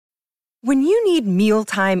When you need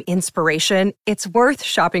mealtime inspiration, it's worth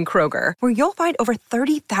shopping Kroger, where you'll find over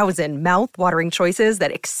 30,000 mouth-watering choices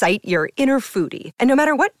that excite your inner foodie. And no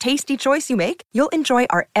matter what tasty choice you make, you'll enjoy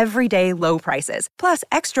our everyday low prices, plus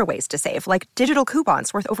extra ways to save, like digital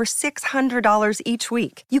coupons worth over $600 each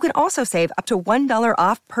week. You can also save up to $1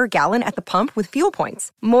 off per gallon at the pump with fuel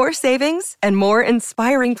points. More savings and more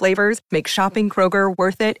inspiring flavors make shopping Kroger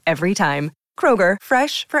worth it every time. Kroger,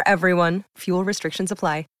 fresh for everyone. Fuel restrictions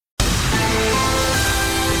apply.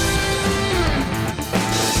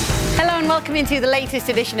 Hello and welcome into the latest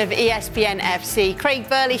edition of ESPN FC. Craig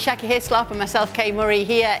Burley, Shaki Hislop and myself, Kay Murray,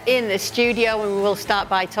 here in the studio, and we will start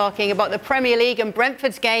by talking about the Premier League and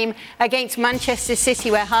Brentford's game against Manchester City,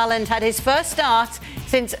 where Haaland had his first start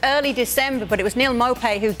since early December, but it was Neil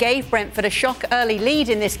Maupay who gave Brentford a shock early lead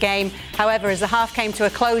in this game. However, as the half came to a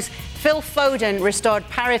close, Phil Foden restored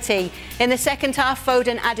parity. In the second half,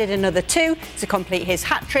 Foden added another 2 to complete his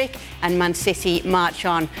hat-trick, and Man City march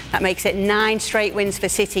on. That makes it 9 straight wins for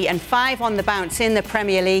City and 5 on the bounce in the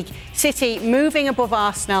Premier League. City moving above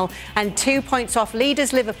Arsenal and 2 points off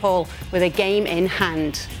leaders Liverpool with a game in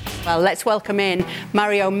hand. Well, let's welcome in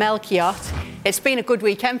Mario Melchiot. It's been a good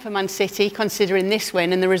weekend for Man City, considering this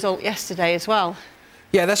win and the result yesterday as well.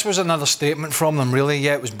 Yeah, this was another statement from them, really.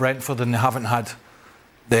 Yeah, it was Brentford, and they haven't had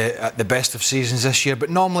the best of seasons this year, but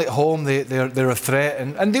normally at home they're a threat,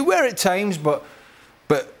 and they were at times, but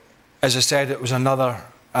as I said, it was another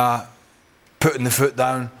putting the foot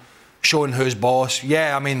down, showing who's boss.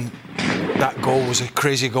 Yeah, I mean, that goal was a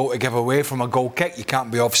crazy goal to give away from a goal kick. You can't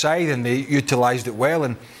be offside, and they utilised it well,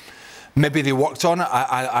 and maybe they worked on it,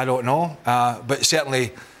 I don't know, but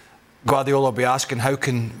certainly Guardiola will be asking, how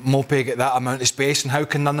can Maupay get that amount of space, and how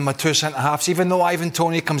can none of my two centre-halves, even though Ivan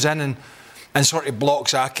Toney comes in and sort of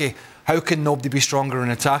blocks Ake, how can nobody be stronger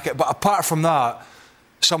and attack it? But apart from that,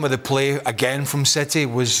 some of the play, again, from City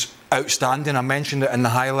was outstanding. I mentioned it in the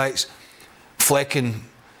highlights. Flecken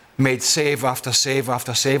made save after save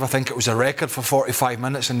after save. I think it was a record for 45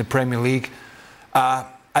 minutes in the Premier League.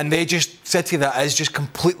 And City that is, just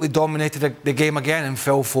completely dominated the game again. And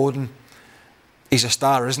Phil Foden, he's a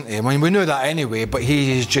star, isn't he? I mean, we knew that anyway, but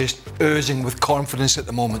he is just oozing with confidence at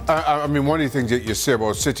the moment. I mean, one of the things that you say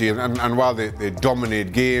about City, and while they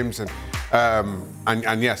dominate games, and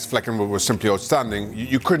yes, Flecken was simply outstanding,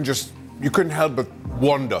 you couldn't help but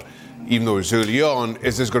wonder, even though it's early on,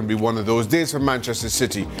 is this going to be one of those days for Manchester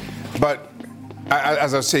City? But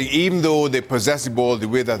as I was saying, even though they possess the ball the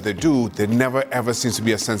way that they do, there never ever seems to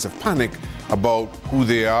be a sense of panic about who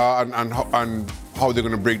they are and how they're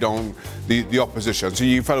going to break down the opposition. So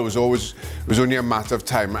you felt it was only a matter of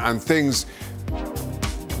time. And things,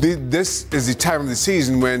 this is the time of the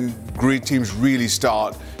season when great teams really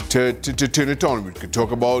start to turn it on. We could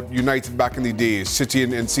talk about United back in the day, City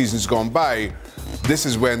in seasons gone by. This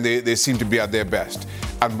is when they seem to be at their best.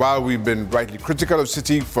 And while we've been rightly critical of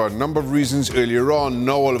City for a number of reasons earlier on,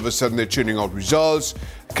 now all of a sudden they're churning out results.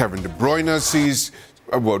 Kevin De Bruyne sees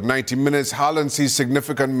about 90 minutes. Haaland sees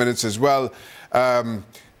significant minutes as well.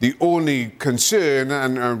 The only concern,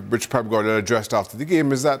 and which probably got addressed after the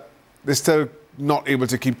game, is that they're still not able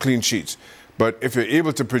to keep clean sheets. But if you're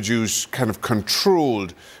able to produce kind of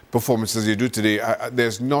controlled performances as you do today,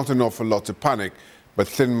 there's not an awful lot to panic, but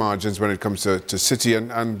thin margins when it comes to City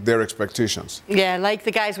and their expectations. Yeah, like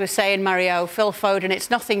the guys were saying, Mario, Phil Foden, it's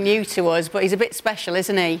nothing new to us, but he's a bit special,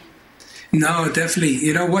 isn't he? No, definitely.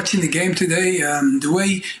 You know, watching the game today, the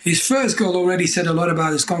way his first goal already said a lot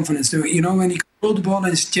about his confidence. You know, when he controlled the ball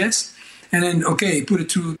in his chest, and then, okay, he put it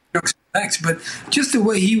through legs, but just the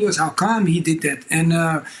way he was, how calm he did that. And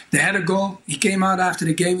they had a goal. He came out after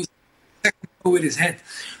the game, he second goal with his head.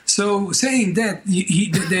 So saying that,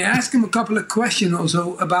 they asked him a couple of questions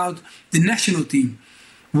also about the national team.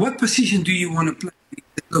 What position do you want to play?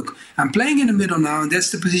 Look, I'm playing in the middle now, and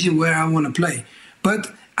that's the position where I want to play.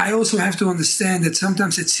 But I also have to understand that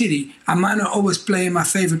sometimes at City, I might not always play in my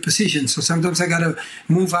favorite position. So sometimes I got to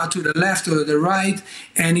move out to the left or the right.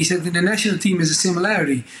 And he said in the national team is a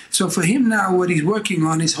similarity. So for him now, what he's working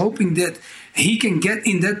on is hoping that he can get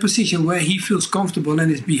in that position where he feels comfortable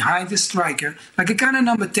and is behind the striker, like a kind of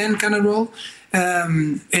number 10 kind of role.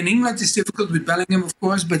 In England, it's difficult with Bellingham, of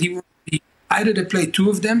course, but he will be either they play two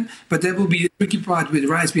of them, but that will be the tricky part with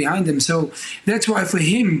Rice behind them. So that's why for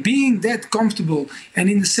him, being that comfortable and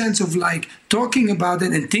in the sense of like talking about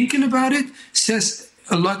it and thinking about it says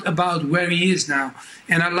a lot about where he is now.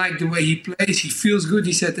 And I like the way he plays. He feels good.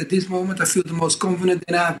 He said, at this moment, I feel the most confident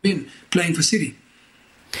that I've been playing for City.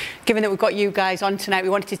 Given that we've got you guys on tonight, we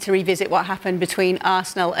wanted to revisit what happened between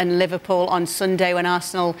Arsenal and Liverpool on Sunday when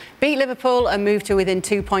Arsenal beat Liverpool and moved to within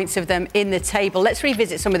 2 points of them in the table. Let's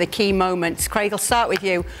revisit some of the key moments. Craig, I'll start with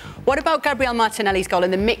you. What about Gabriel Martinelli's goal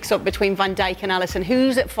and the mix-up between Van Dijk and Alisson?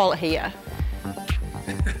 Who's at fault here?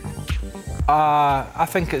 I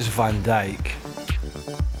think it's Van Dijk.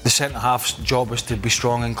 The centre-half's job is to be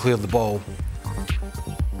strong and clear the ball,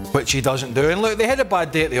 which he doesn't do. And look, they had a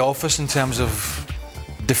bad day at the office in terms of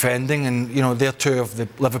defending, and you know they're two of the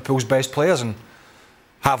Liverpool's best players and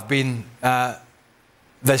have been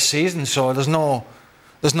this season. So there's no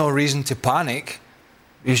reason to panic.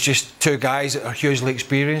 It's just two guys that are hugely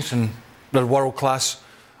experienced and they're world-class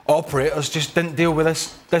operators. Just didn't deal with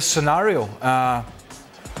this scenario.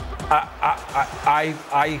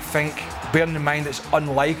 I think, bearing in mind it's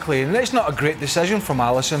unlikely, and it's not a great decision from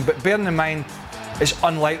Alisson, but bearing in mind it's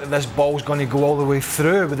unlikely this ball's going to go all the way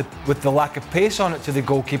through with the lack of pace on it to the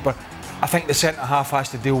goalkeeper. I think the centre-half has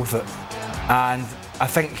to deal with it. And I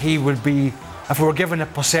think he would be, if we were given a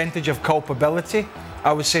percentage of culpability,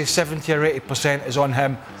 I would say 70 or 80% is on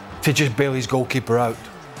him to just bail his goalkeeper out.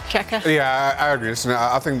 Checker? Yeah, I agree. Listen,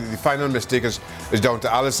 I think the final mistake is down to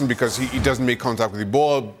Alisson because he doesn't make contact with the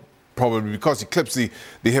ball, probably because he clips the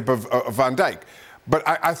hip of Van Dijk. But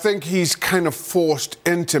I think he's kind of forced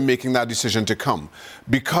into making that decision to come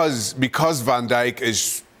because Van Dijk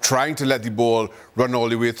is trying to let the ball run all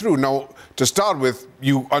the way through. Now, to start with,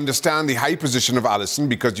 you understand the high position of Alisson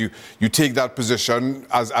because you take that position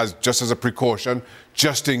as just as a precaution,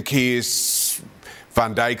 just in case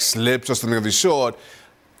Van Dijk slips or something of the sort.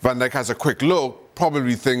 Van Dijk has a quick look,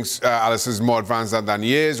 probably thinks Alisson is more advanced than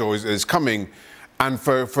he is or is coming, and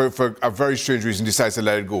for a very strange reason decides to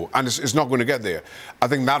let it go. And it's not going to get there. I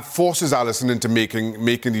think that forces Alisson into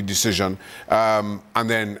making the decision, and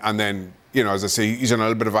then you know, as I say, he's in a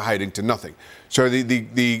little bit of a hiding to nothing. So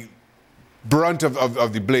the brunt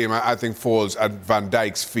of the blame, I think, falls at Van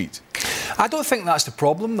Dijk's feet. I don't think that's the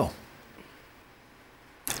problem, though.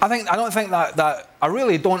 I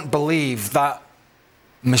really don't believe that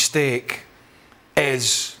mistake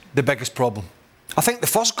is the biggest problem. I think the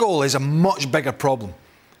first goal is a much bigger problem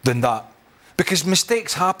than that. Because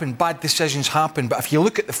mistakes happen, bad decisions happen. But if you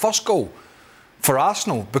look at the first goal for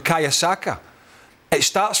Arsenal, Bukayo Saka, it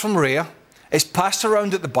starts from rear, it's passed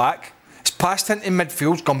around at the back, it's passed into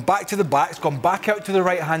midfield, it's gone back to the back, it's gone back out to the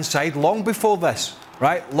right-hand side long before this,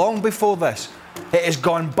 right? Long before this. It has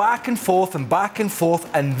gone back and forth, and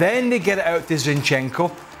then they get it out to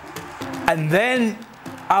Zinchenko. And then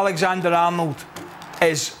Alexander-Arnold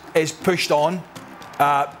is pushed on.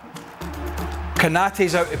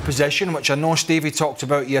 Konaté's out of position, which I know Stevie talked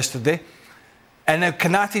about yesterday. And now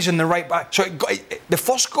Konaté's in the right back. So the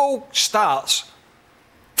first goal starts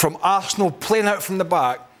from Arsenal playing out from the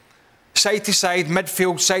back, side to side,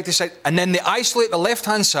 midfield, side to side, and then they isolate the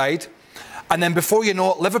left-hand side, and then before you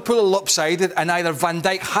know it, Liverpool are lopsided, and either Van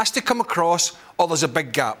Dijk has to come across or there's a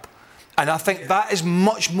big gap. And I think that is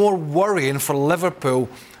much more worrying for Liverpool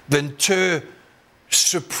than two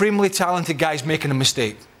supremely talented guys making a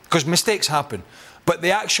mistake, because mistakes happen. But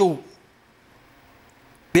the actual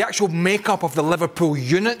makeup of the Liverpool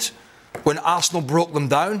unit, when Arsenal broke them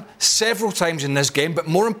down several times in this game, but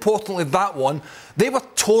more importantly that one, they were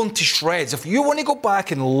torn to shreds. If you want to go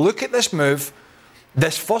back and look at this move,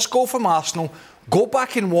 this first goal from Arsenal, go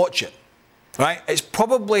back and watch it, right? It's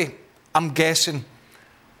probably, I'm guessing,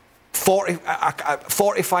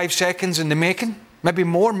 45 seconds in the making. Maybe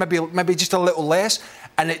more, maybe just a little less.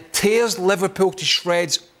 And it tears Liverpool to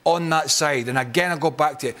shreds on that side. And again, I go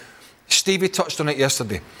back to it. Stevie touched on it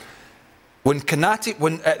yesterday. When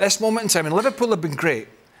at this moment in time, and Liverpool have been great,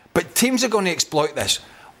 but teams are going to exploit this.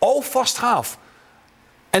 All first half,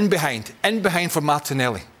 in behind for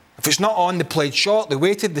Martinelli. If it's not on, they played short, they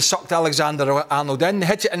waited, they sucked Alexander-Arnold in, they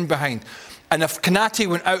hit it in behind. And if Konaté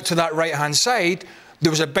went out to that right-hand side, there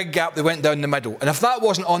was a big gap that went down the middle. And if that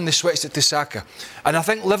wasn't on, they switched it to Saka. And I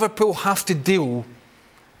think Liverpool have to deal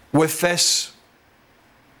with this,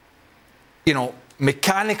 you know,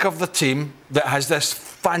 mechanic of the team that has this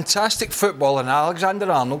fantastic football in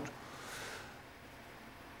Alexander-Arnold.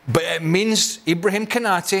 But it means Ibrahim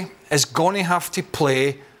Konaté is going to have to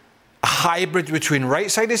play a hybrid between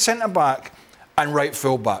right-sided centre-back and right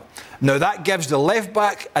full-back. Now, that gives the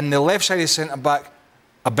left-back and the left-sided centre-back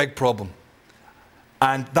a big problem.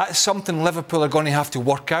 And that's something Liverpool are going to have to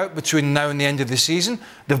work out between now and the end of the season.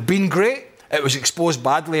 They've been great. It was exposed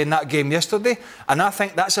badly in that game yesterday. And I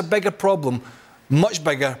think that's a bigger problem, much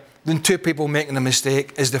bigger than two people making a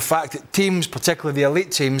mistake, is the fact that teams, particularly the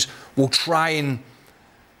elite teams, will try and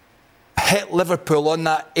hit Liverpool on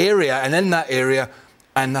that area and in that area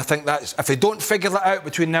And I think that's, if they don't figure that out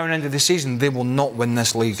between now and end of the season, they will not win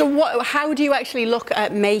this league. So how do you actually look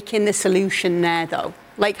at making the solution there, though?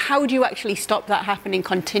 Like, how do you actually stop that happening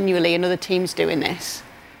continually and other teams doing this?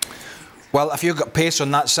 Well, if you've got pace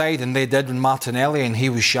on that side, and they did with Martinelli, and he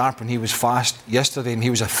was sharp and he was fast yesterday, and he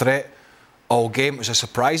was a threat all game. It was a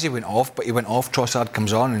surprise he went off, but he went off. Trossard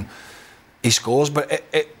comes on and he scores. But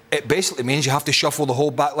it basically means you have to shuffle the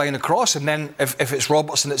whole back line across, and then if it's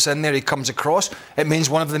Robertson that's in there, he comes across. It means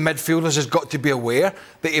one of the midfielders has got to be aware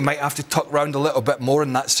that he might have to tuck round a little bit more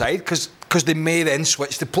on that side because they may then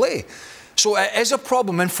switch the play. So it is a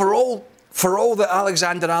problem, and for all that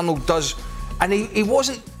Alexander-Arnold does, and he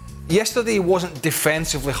wasn't yesterday. He wasn't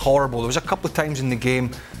defensively horrible. There was a couple of times in the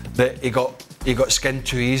game that he got skinned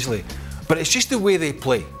too easily, but it's just the way they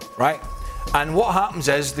play, right? And what happens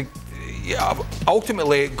is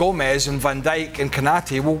ultimately Gomez and Van Dijk and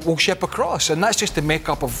Konate will ship across, and that's just the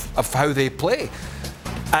makeup of how they play.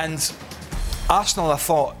 And Arsenal, I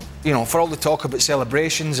thought, for all the talk about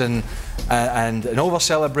celebrations and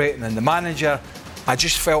over-celebrating and the manager, I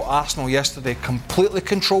just felt Arsenal yesterday completely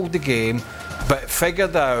controlled the game, but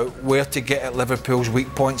figured out where to get at Liverpool's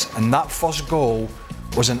weak points, and that first goal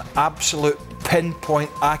was an absolute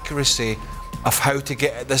pinpoint accuracy of how to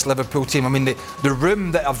get at this Liverpool team. I mean, the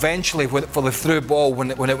room that eventually, for the through ball,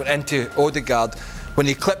 when it went into Odegaard, when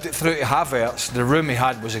he clipped it through to Havertz, the room he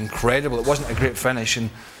had was incredible. It wasn't a great finish,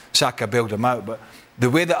 and Saka bailed him out. But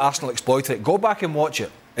the way that Arsenal exploited it, go back and watch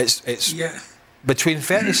it. It's between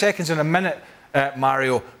 30 seconds and a minute,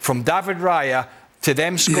 Mario, from David Raya to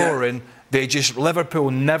them scoring. Liverpool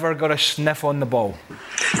never got a sniff on the ball.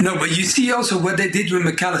 No, but you see also what they did with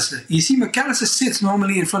McAllister. You see McAllister sits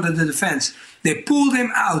normally in front of the defence. They pulled him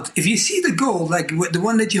out. If you see the goal, like the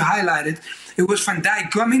one that you highlighted, it was Van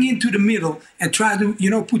Dijk coming into the middle and try to,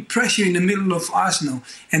 put pressure in the middle of Arsenal.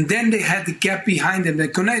 And then they had the gap behind them.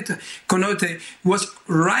 That Konate was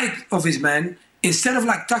right of his man, instead of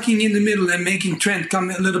tucking in the middle and making Trent come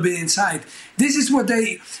a little bit inside. This is what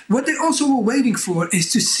they also were waiting for,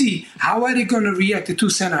 is to see how are they going to react, the two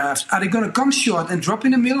centre halves. Are they going to come short and drop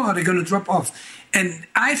in the middle, or are they going to drop off? And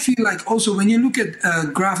I feel like also when you look at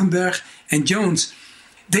Gravenberch and Jones,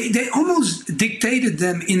 they almost dictated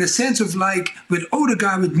them in a sense of with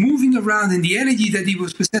Odegaard, with moving around and the energy that he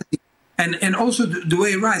was possessing, and also the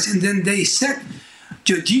way he rides. And then they set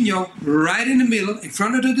Jorginho right in the middle, in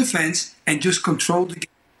front of the defence, and just controlled the game.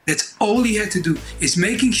 That's all he had to do, is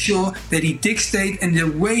making sure that he dictates, and the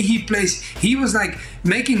way he plays, he was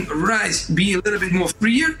making Rice be a little bit more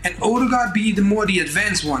freer and Odegaard be the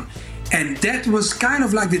advanced one. And that was kind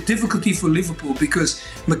of the difficulty for Liverpool, because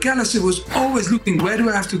McAllister was always looking, where do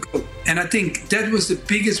I have to go? And I think that was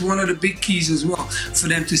one of the big keys as well, for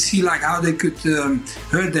them to see how they could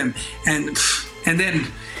hurt them. And then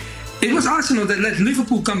it was Arsenal that let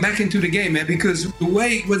Liverpool come back into the game, because the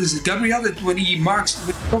way, Gabriel, when he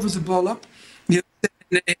covers the ball up,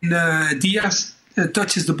 and Diaz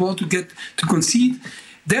touches the ball to concede,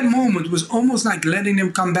 that moment was almost like letting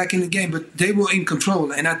them come back in the game, but they were in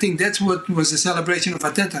control. And I think that's what was the celebration of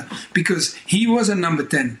Arteta, because he was a number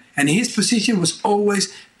 10, and his position was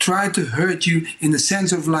always try to hurt you, in the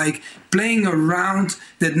sense of playing around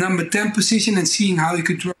that number 10 position and seeing how he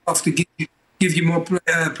could drop off to give you more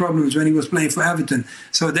problems when he was playing for Everton.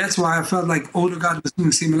 So that's why I felt like Odegaard was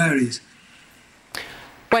doing similarities.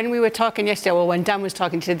 When we were talking yesterday, when Dan was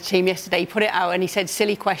talking to the team yesterday, he put it out and he said,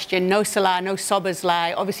 silly question, no Salah, no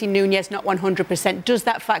Szoboszlai, obviously Nunez not 100%. Does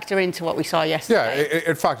that factor into what we saw yesterday?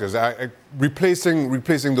 Yeah, it factors.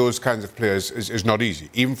 Replacing those kinds of players is not easy,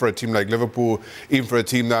 even for a team like Liverpool, even for a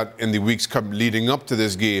team that in the weeks leading up to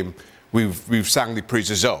this game, we've sang the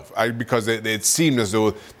praises of, because it seemed as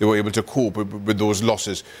though they were able to cope with those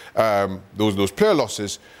losses, those player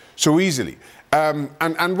losses, so easily.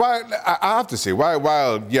 And while I have to say,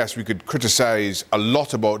 while yes, we could criticise a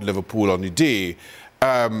lot about Liverpool on the day,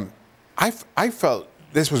 I felt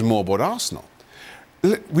this was more about Arsenal.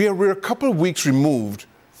 We're a couple of weeks removed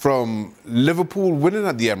from Liverpool winning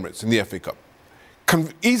at the Emirates in the FA Cup,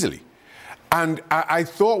 easily. And I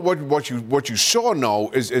thought what you saw now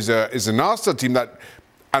is an Arsenal team that,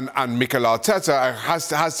 and Mikel Arteta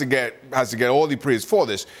has to get all the praise for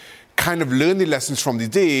this, kind of learned the lessons from the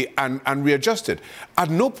day and readjusted. At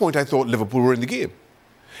no point I thought Liverpool were in the game,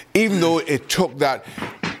 even though it took that.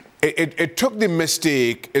 It took the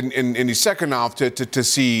mistake in the second half to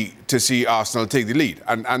see Arsenal take the lead,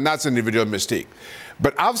 and that's an individual mistake.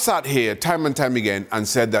 But I've sat here time and time again and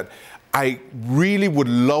said that I really would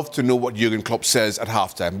love to know what Jurgen Klopp says at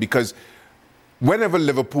halftime, because whenever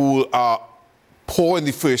Liverpool are poor in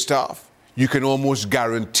the first half, you can almost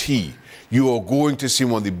guarantee you are going to see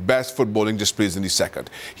one of the best footballing displays in the second.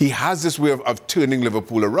 He has this way of turning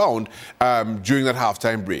Liverpool around during that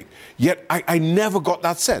half-time break. Yet, I never got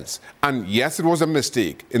that sense. And yes, it was a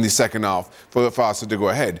mistake in the second half for Arsenal to go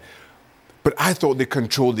ahead. But I thought they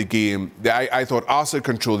controlled the game. I thought Arsenal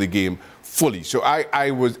controlled the game fully. So I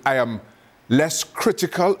am less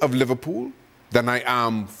critical of Liverpool than I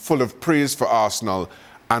am full of praise for Arsenal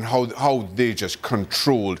and how they just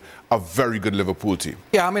controlled a very good Liverpool team.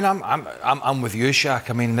 Yeah, I mean, I'm with you, Shaq.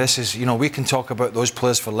 I mean, this is, we can talk about those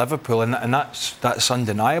players for Liverpool, and that's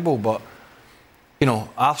undeniable. But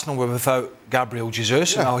Arsenal were without Gabriel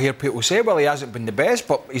Jesus, and I'll hear people say, well, he hasn't been the best,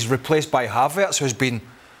 but he's replaced by Havertz, who's been,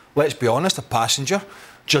 let's be honest, a passenger.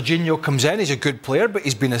 Jorginho comes in, he's a good player, but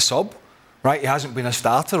he's been a sub, right? He hasn't been a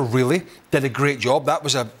starter, really. Did a great job. That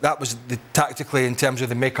was tactically, in terms of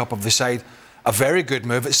the makeup of the side, a very good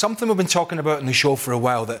move. It's something we've been talking about in the show for a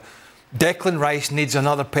while, that Declan Rice needs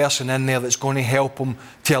another person in there that's going to help him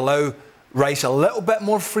to allow Rice a little bit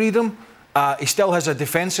more freedom. He still has a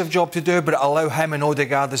defensive job to do, but allow him and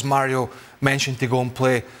Odegaard, as Mario mentioned, to go and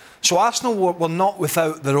play. So Arsenal were not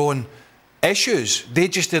without their own issues. They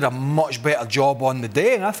just did a much better job on the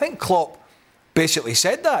day, and I think Klopp basically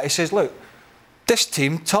said that. He says, look, this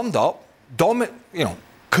team turned up,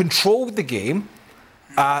 controlled the game,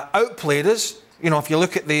 outplayed us. If you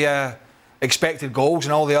look at the expected goals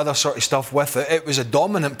and all the other sort of stuff with it, it was a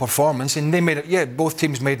dominant performance, and they made it. Yeah, both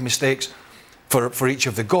teams made mistakes for each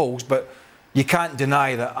of the goals, but you can't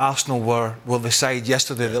deny that Arsenal were the side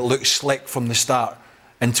yesterday that looked slick from the start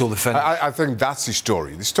until the finish. I think that's the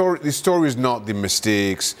story. The story is not the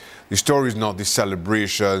mistakes. The story is not the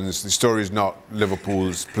celebrations. The story is not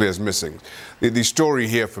Liverpool's players missing. The story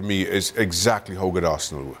here for me is exactly how good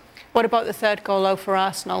Arsenal were. What about the third goal, though, for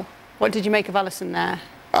Arsenal? What did you make of Alisson there?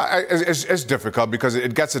 It's difficult because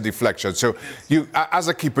it gets a deflection. So you, as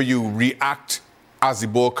a keeper, you react as the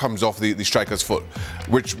ball comes off the striker's foot,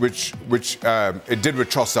 which it did with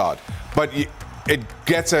Trossard. But it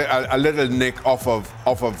gets a little nick off of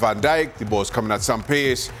Van Dijk. The ball's coming at some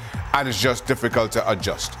pace, and it's just difficult to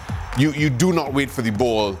adjust. You do not wait for the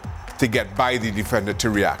ball to get by the defender to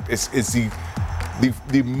react. It's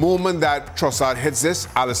the moment that Trossard hits this,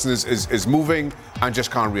 Alisson is moving and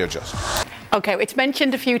just can't readjust. OK, it's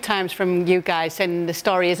mentioned a few times from you guys, and the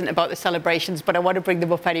story isn't about the celebrations, but I want to bring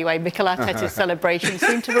them up anyway. Mikel Arteta's celebration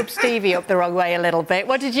seemed to rub Stevie up the wrong way a little bit.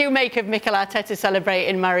 What did you make of Mikel Arteta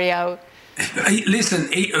celebrating, Mario? Listen,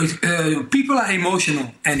 people are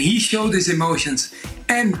emotional, and he showed his emotions.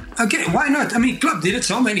 And again, why not? I mean, Klopp did it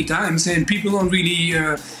so many times, and people don't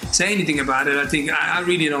really say anything about it. I think I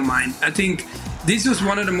really don't mind. I think this was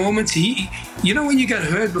one of the moments when you got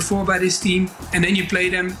hurt before by this team, and then you play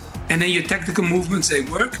them, and then your tactical movements, they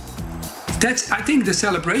work. I think the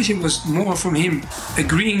celebration was more from him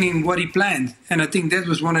agreeing in what he planned. And I think that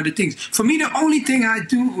was one of the things. For me, the only thing I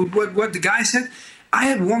do, what the guy said, I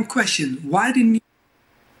had one question. Why didn't he?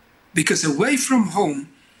 Because away from home,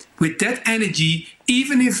 with that energy,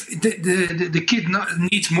 even if the kid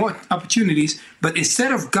needs more opportunities, but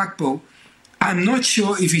instead of Gakpo, I'm not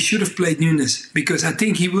sure if he should have played Nunes, because I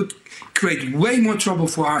think he would create way more trouble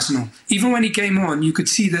for Arsenal. Even when he came on, you could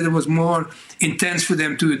see that it was more intense for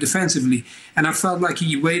them to defensively. And I felt like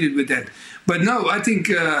he waited with that. But no, I think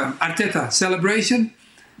Arteta, celebration,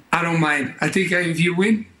 I don't mind. I think if you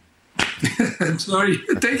win, I'm sorry,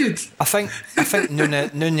 take it. I think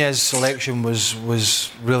Nunez's selection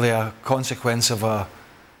was really a consequence of a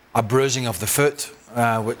bruising of the foot,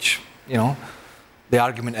 which, the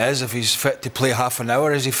argument is, if he's fit to play half an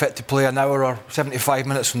hour, is he fit to play an hour or 75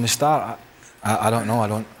 minutes from the start? I don't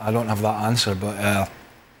know. I don't have that answer.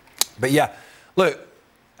 But yeah, look,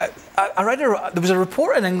 I read there was a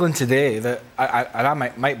report in England today that I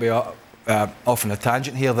might be off on a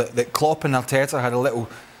tangent here, that Klopp and Arteta had a little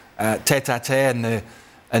tete-a-tete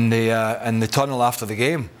in the tunnel after the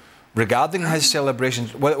game regarding his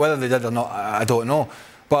celebrations. Whether they did or not, I don't know.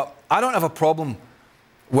 But I don't have a problem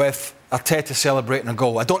with Arteta celebrating a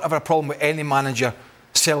goal. I don't have a problem with any manager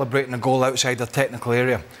celebrating a goal outside their technical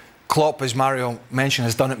area. Klopp, as Mario mentioned,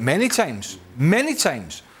 has done it many times.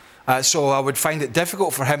 So I would find it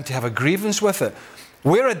difficult for him to have a grievance with it.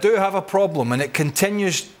 Where I do have a problem, and it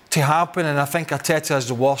continues to happen, and I think Arteta is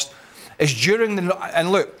the worst, is during the...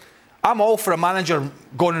 And look, I'm all for a manager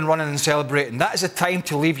going and running and celebrating. That is a time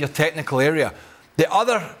to leave your technical area. The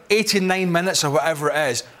other 89 minutes or whatever it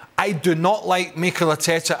is, I do not like Mikel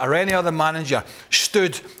Arteta or any other manager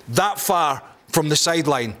stood that far from the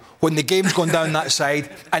sideline when the game's gone down that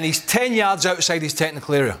side and he's 10 yards outside his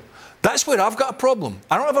technical area. That's where I've got a problem.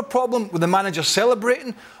 I don't have a problem with the manager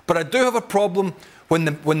celebrating, but I do have a problem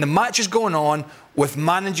when the match is going on with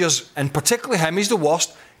managers, and particularly him, he's the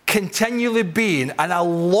worst, continually being and a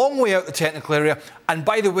long way out the technical area. And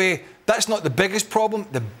by the way, that's not the biggest problem.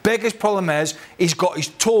 The biggest problem is he's got his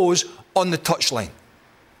toes on the touchline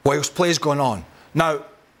whilst play's going on. Now,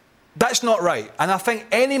 that's not right. And I think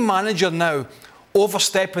any manager now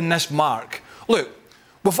overstepping this mark, look,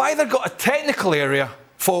 we've either got a technical area,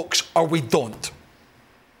 folks, or we don't,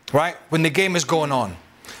 right, when the game is going on.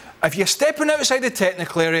 If you're stepping outside the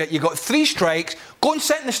technical area, you've got 3 strikes, go and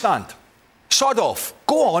sit in the stand. Sod off.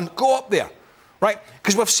 Go on, go up there. Right?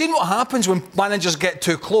 Because we've seen what happens when managers get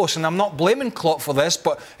too close, and I'm not blaming Klopp for this,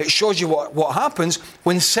 but it shows you what happens.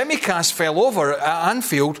 When Tsimikas fell over at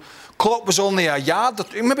Anfield, Klopp was only a yard,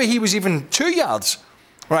 maybe he was even 2 yards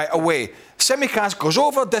right away. Tsimikas goes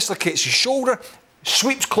over, dislocates his shoulder,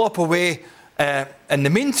 sweeps Klopp away. In the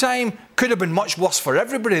meantime, could have been much worse for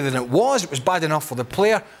everybody than it was. It was bad enough for the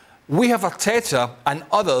player. We have Arteta and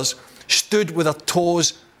others stood with their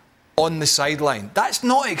toes on the sideline. That's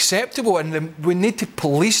not acceptable, and we need to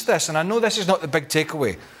police this. And I know this is not the big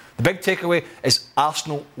takeaway. The big takeaway is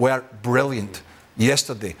Arsenal were brilliant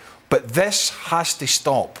yesterday. But this has to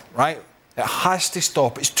stop, right? It has to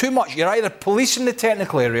stop. It's too much. You're either policing the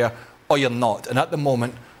technical area or you're not. And at the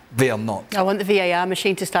moment, they are not. I want the VAR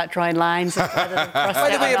machine to start drawing lines. By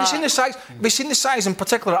the way, have you seen the size? We've seen the size in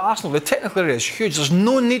particular at Arsenal. The technical area is huge. There's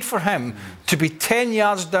no need for him to be 10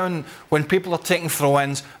 yards down when people are taking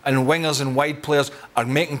throw-ins and wingers and wide players are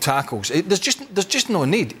making tackles. There's just no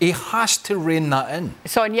need. He has to rein that in.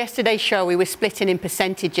 So on yesterday's show, we were splitting in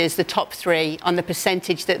percentages, the top 3 on the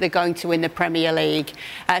percentage that they're going to win the Premier League.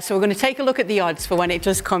 So we're going to take a look at the odds for when it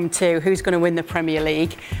does come to who's going to win the Premier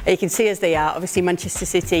League. You can see as they are. Obviously, Manchester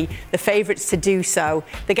City, the favourites to do so.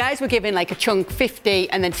 The guys were giving like a chunk 50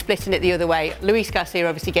 and then splitting it the other way. Luis Garcia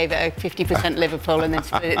obviously gave it a 50% Liverpool and then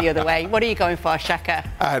split it the other way. What are you going for, Shaka?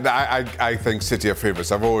 I think City are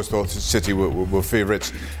favourites. I've always thought City were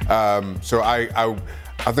favourites. So I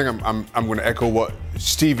think I'm going to echo what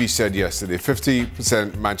Stevie said yesterday.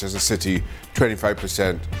 50% Manchester City,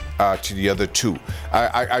 25% to the other 2.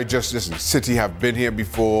 I just, listen, City have been here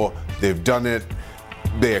before. They've done it.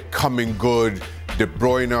 They're coming good. De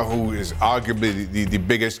Bruyne, who is arguably the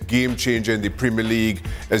biggest game changer in the Premier League,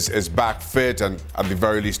 is back fit, and at the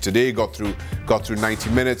very least today got through 90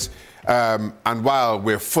 minutes. And while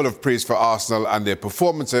we're full of praise for Arsenal and their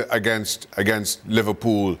performance against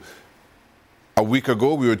Liverpool, a week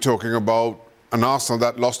ago we were talking about an Arsenal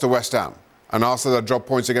that lost to West Ham, an Arsenal that dropped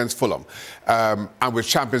points against Fulham, and with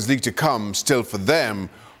Champions League to come still for them,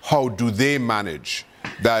 how do they manage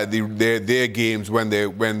their games when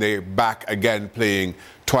they're back again playing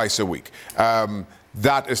twice a week?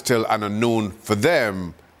 That is still an unknown for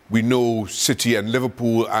them. We know City and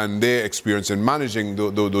Liverpool and their experience in managing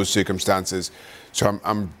those circumstances. So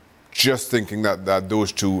I'm just thinking that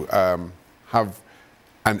those 2 have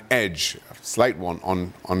an edge, a slight one,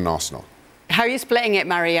 on Arsenal. How are you splitting it,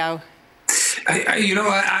 Mario?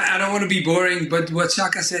 I don't want to be boring, but what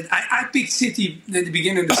Shaka said, I picked City at the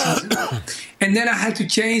beginning of the season. And then I had to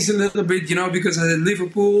change a little bit, because I had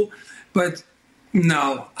Liverpool. But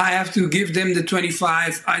no, I have to give them the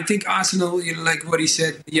 25. I think Arsenal, like what he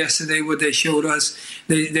said yesterday, what they showed us,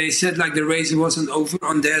 they said like the race wasn't over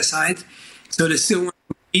on their side. So they still want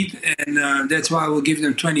to beat, and that's why I will give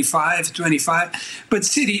them 25. But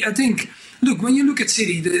City, I think... Look, when you look at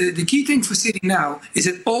City, the key thing for City now is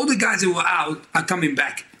that all the guys that were out are coming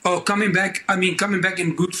back. Coming back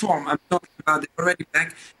in good form. I'm talking about they're already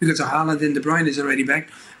back because Haaland and De Bruyne is already back.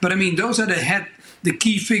 But I mean, those are the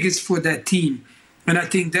key figures for that team. And I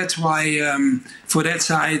think that's why for that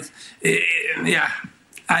side,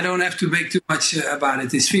 I don't have to make too much about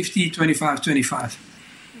it. It's 50, 25, 25.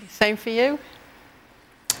 Same for you?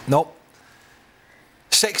 Nope.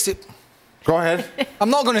 60... Go ahead. I'm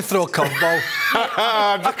not going to throw a curveball.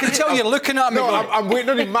 I can tell you're looking at me. No, I'm waiting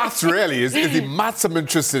on the maths, really. Is the maths I'm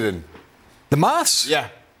interested in? The maths? Yeah.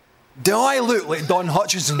 Do I look like Don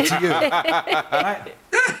Hutchinson to you? Right?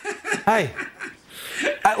 Hey,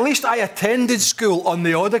 at least I attended school on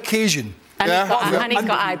the odd occasion. And he's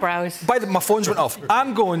got eyebrows. My phones went off.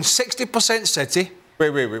 I'm going 60% City. Wait.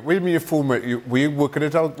 What do you mean your phone? Were you working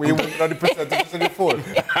it out? Were you working out the percentages on your phone?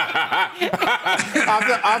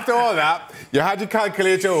 after all that, you had your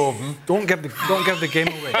calculator open. Don't give the game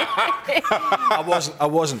away. I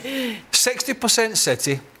wasn't. 60%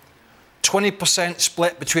 City, 20%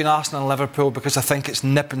 split between Arsenal and Liverpool because I think it's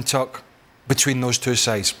nip and tuck between those 2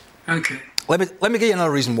 sides. Okay. Let me give you another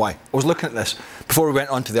reason why. I was looking at this before we went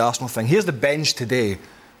on to the Arsenal thing. Here's the bench today,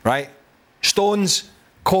 right? Stones,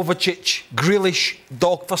 Kovacic, Grealish,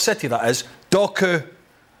 for City that is, Doku,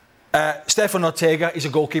 Stefan Ortega, he's a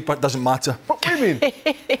goalkeeper, it doesn't matter. What do you mean?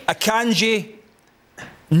 Akanji,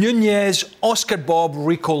 Nunez, Oscar Bob,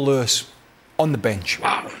 Rico Lewis on the bench.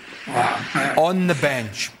 Wow. On the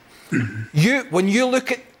bench. When you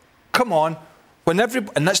look at, come on, and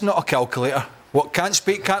that's not a calculator. What can't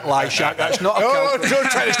speak, can't lie, Shaq. That's not a calculator. Don't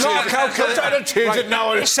try to it's not a calculator. Don't try to change it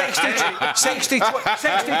now. 60,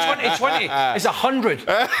 20, 20 is 100. Take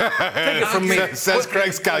it from me. Says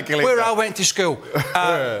Craig's calculator. Where I went to school.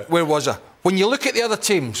 Where was I? When you look at the other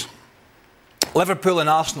teams, Liverpool and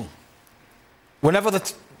Arsenal, whenever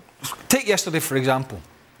take yesterday for example,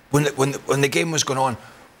 when the game was going on,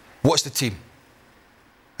 what's the team?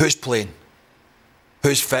 Who's playing?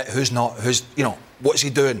 Who's fit? Who's not? What's he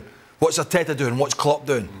doing? What's Arteta doing? What's Klopp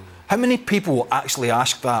doing? How many people will actually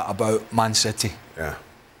ask that about Man City? Yeah.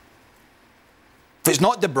 If it's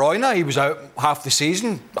not De Bruyne, he was out half the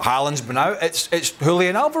season. Haaland's been out. It's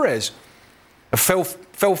Julian Alvarez. If Phil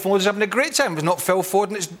Foden's having a great time. If it's not Phil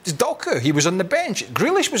Foden, it's Doku. He was on the bench.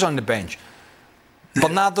 Grealish was on the bench.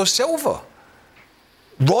 Bernardo Silva.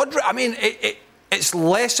 Rodri. I mean, it's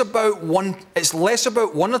less about one. It's less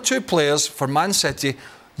about one or two players for Man City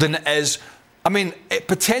than it is. I mean, it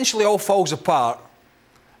potentially all falls apart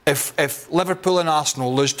if Liverpool and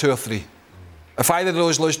Arsenal lose 2 or 3. If either of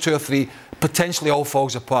those lose 2 or 3, potentially all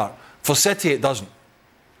falls apart. For City, it doesn't.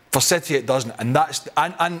 For City, it doesn't. And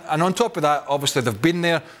on top of that, obviously they've been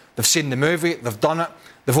there, they've seen the movie, they've done it.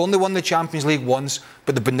 They've only won the Champions League once,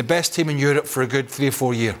 but they've been the best team in Europe for a good 3 or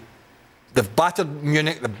 4 years. They've battered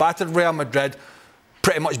Munich, they've battered Real Madrid,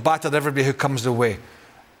 pretty much battered everybody who comes their way.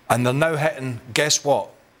 And they're now hitting, guess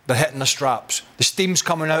what? They're hitting the straps. The steam's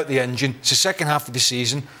coming out the engine. It's the second half of the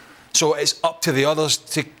season. So it's up to the others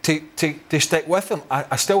to stick with them.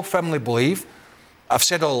 I still firmly believe, I've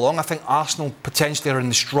said all along, I think Arsenal potentially are in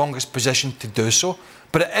the strongest position to do so.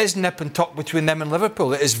 But it is nip and tuck between them and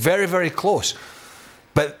Liverpool. It is very, very close.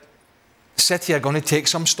 But City are going to take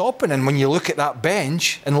some stopping. And when you look at that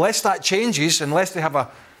bench, unless that changes, unless they have a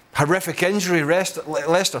horrific injury,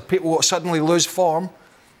 Leicester, people will suddenly lose form,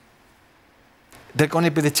 they're going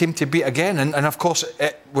to be the team to beat again. And of course,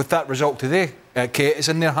 with that result today, Kate, it's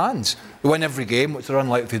in their hands. They win every game, which they're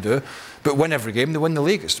unlikely to do. But win every game, they win the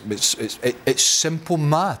league. It's simple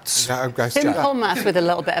maths. Simple maths with a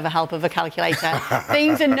little bit of a help of a calculator.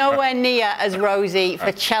 Things are nowhere near as rosy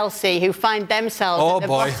for Chelsea, who find themselves at the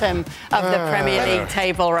bottom of the Premier League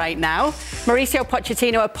table right now. Mauricio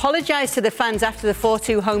Pochettino apologised to the fans after the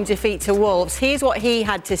 4-2 home defeat to Wolves. Here's what he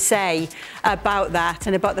had to say about that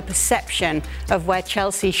and about the perception of where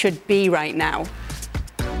Chelsea should be right now.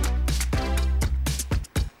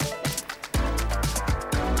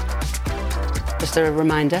 Just a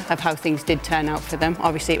reminder of how things did turn out for them.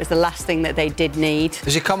 Obviously, it was the last thing that they did need.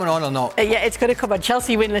 Is he coming on or not? Yeah, it's going to come on.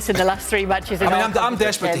 Chelsea winless in the last 3 matches. I'm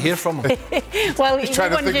desperate to hear from him. Well, he's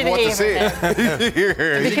trying to think what to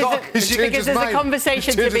say. Because there's a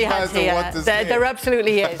conversation to be had here. There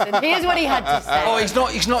absolutely is. And here's what he had to say. Oh,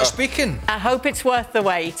 he's not speaking. I hope it's worth the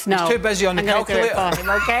wait. No, he's too busy on the calculator. I'm gonna do it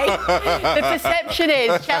for him, okay? The perception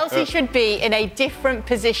is Chelsea should be in a different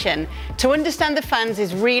position. To understand the fans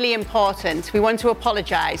is really important. We want to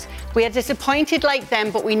apologise. We are disappointed like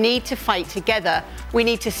them, but we need to fight together. We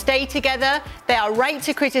need to stay together. They are right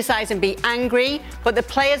to criticise and be angry, but the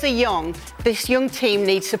players are young. This young team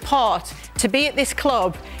needs support. To be at this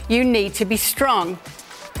club, you need to be strong.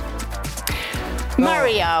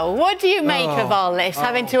 Mario, what do you make of all this,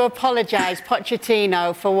 having to apologise,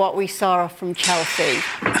 Pochettino, for what we saw from Chelsea?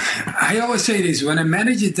 I always say this, when a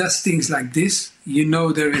manager does things like this, you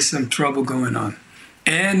know there is some trouble going on.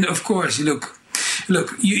 And of course, look,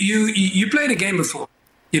 you played a game before.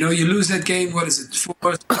 You lose that game, 4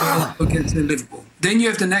 against Liverpool. Then you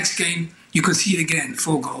have the next game, you concede again,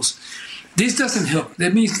 4 goals. This doesn't help.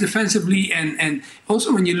 That means defensively, and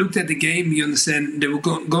also when you looked at the game, you understand they were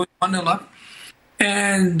going 1-0 up.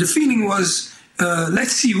 And the feeling was,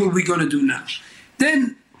 let's see what we're going to do now.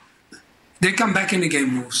 Then they come back in the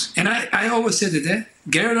game, Wolves. And I always said it there.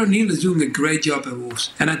 Gareth O'Neill is doing a great job at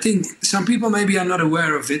Wolves. And I think some people maybe are not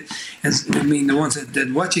aware of it. And I mean, the ones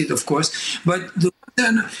that watch it, of course. But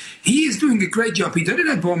he is doing a great job. He did it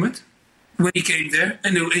at Bournemouth when he came there.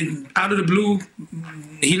 And out of the blue,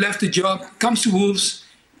 he left the job, comes to Wolves,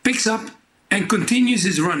 picks up, and continues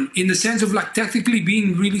his run in the sense of tactically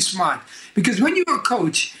being really smart. Because when you're a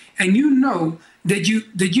coach and you know that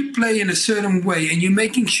you play in a certain way and you're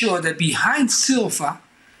making sure that behind Silva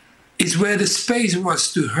is where the space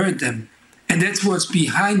was to hurt them. And that's what's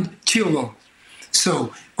behind Chilwell.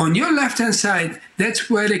 So on your left-hand side, that's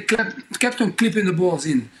where they kept on clipping the balls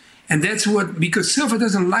in. And that's because Silva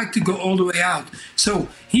doesn't like to go all the way out. So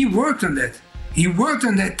he worked on that. he worked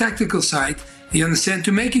on that tactical side, you understand,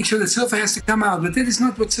 to making sure that Silva has to come out. But that is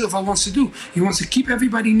not what Silva wants to do. He wants to keep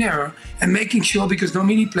everybody narrow and making sure, because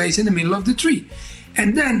normally he plays in the middle of the tree.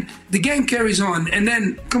 And then the game carries on. And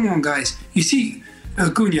then, come on, guys. You see,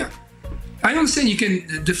 Cunha, I understand you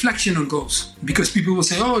can deflection on goals, because people will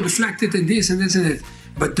say, oh, deflected and this and this and that.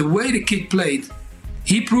 But the way the kid played,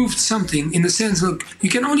 he proved something in the sense, look, you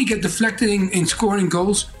can only get deflected in scoring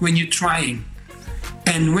goals when you're trying.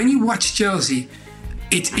 And when you watch Chelsea,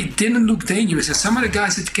 it didn't look dangerous. And some of the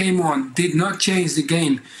guys that came on did not change the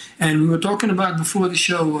game. And we were talking about before the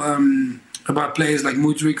show about players like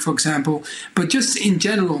Mudryk, for example. But just in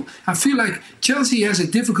general, I feel like Chelsea has a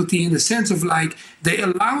difficulty in the sense of like they're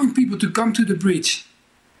allowing people to come to the bridge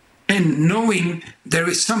and knowing there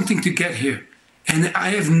is something to get here. And I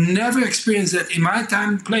have never experienced that in my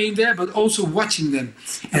time playing there, but also watching them.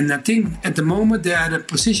 And I think at the moment they're at a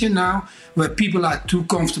position now where people are too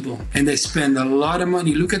comfortable and they spend a lot of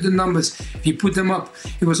money. Look at the numbers. If you put them up,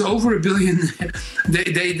 it was over $1 billion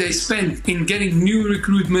they spent in getting new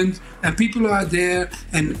recruitment, and people are there.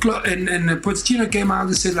 And Pochettino came out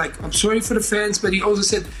and said, like, I'm sorry for the fans, but he also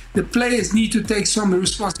said the players need to take some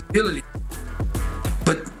responsibility.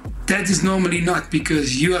 But that is normally not,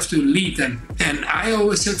 because you have to lead them. And I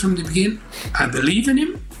always said from the beginning, I believe in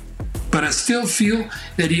him, but I still feel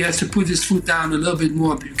that he has to put his foot down a little bit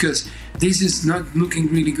more, because this is not looking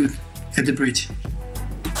really good at the bridge.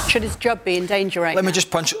 Should his job be in danger right Let now? me just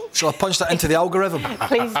punch that into the algorithm?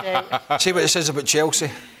 Please do. See what it says about Chelsea.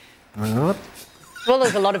 Well,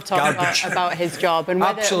 there's a lot of talk about his job and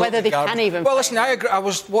whether they can even. Well, listen, I agree. I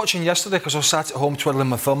was watching yesterday because I was sat at home twiddling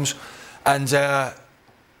my thumbs, and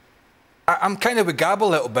I'm kind of with Gab a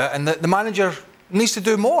little bit, and the manager needs to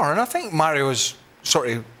do more. And I think Mario is sort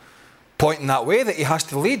of pointing that way, that he has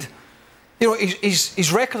to lead. You know,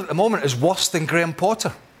 his record at the moment is worse than Graham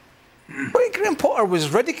Potter. But Graham Potter was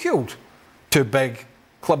ridiculed. Too big,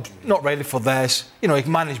 club not ready for this. You know, he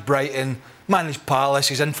managed Brighton, managed Palace.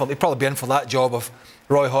 He'd probably be in for that job if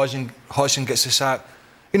Roy Hodgson gets the sack.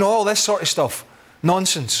 You know, all this sort of stuff.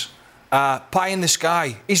 Nonsense. Pie in the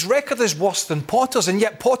sky. His record is worse than Potter's, and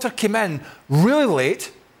yet Potter came in really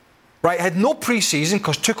late, right? Had no pre-season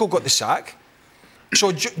because Tuchel got the sack.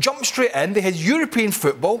 So jumped straight in. They had European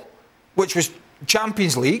football, which was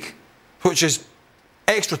Champions League, which is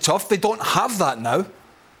extra tough. They don't have that now.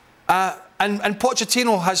 And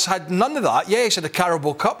Pochettino has had none of that. Yeah, he's had a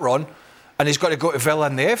Carabao Cup run, and he's got to go to Villa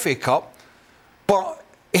in the FA Cup. But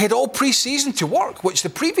he had all pre-season to work, which the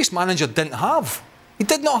previous manager didn't have. He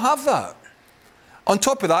did not have that. On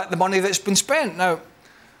top of that, the money that's been spent. Now,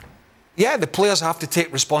 yeah, the players have to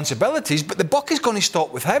take responsibilities, but the buck is going to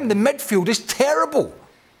stop with him. The midfield is terrible.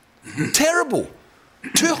 Terrible.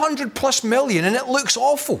 200 plus million, and it looks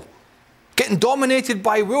awful. Getting dominated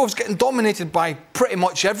by Wolves, getting dominated by pretty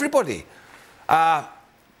much everybody. And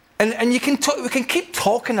we can keep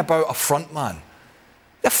talking about a front man.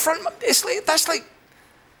 The front man, that's like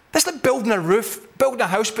building a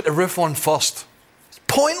house, put the roof on first. It's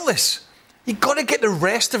pointless. You've got to get the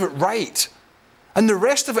rest of it right. And the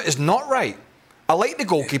rest of it is not right. I like the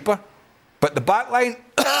goalkeeper, but the back line,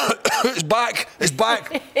 it's back.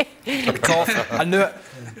 Cough. I knew it.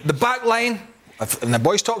 The back line, and the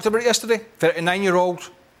boys talked about it yesterday, 39-year-old,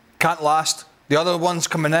 can't last. The other ones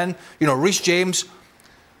coming in, you know, Reece James,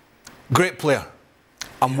 great player.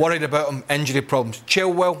 I'm worried about him, injury problems.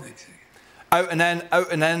 Chilwell, out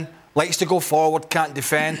and in, likes to go forward, can't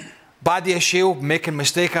defend. Badia Shield, making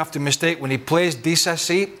mistake after mistake. When he plays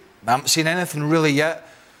DCC, I haven't seen anything really yet.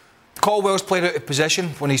 Colwell's played out of position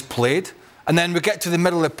when he's played. And then we get to the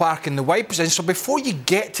middle of the park in the wide position. So before you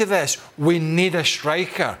get to this, we need a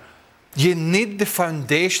striker. You need the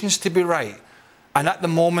foundations to be right. And at the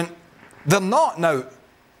moment, they're not. Now,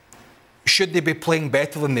 should they be playing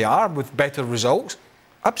better than they are with better results?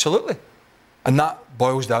 Absolutely. And that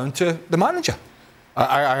boils down to the manager.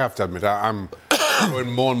 I have to admit, I'm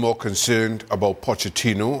growing more and more concerned about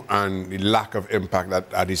Pochettino and the lack of impact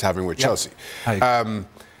that he's having with Chelsea.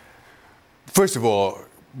 First of all,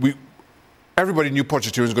 everybody knew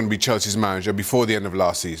Pochettino was going to be Chelsea's manager before the end of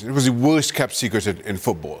last season. It was the worst kept secret in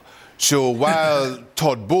football. So while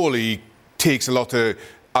Todd Bowley takes a lot of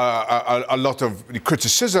the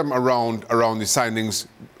criticism around the signings,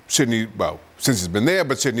 certainly, well, since he's been there,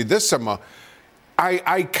 but certainly this summer,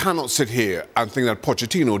 I cannot sit here and think that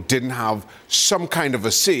Pochettino didn't have some kind of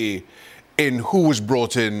a say in who was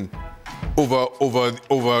brought in over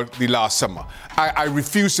the last summer. I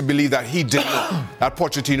refuse to believe that he did not, that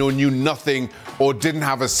Pochettino knew nothing or didn't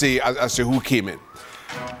have a say as to who came in.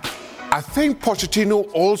 I think Pochettino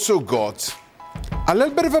also got a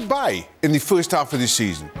little bit of a bye in the first half of the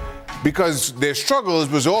season. because their struggles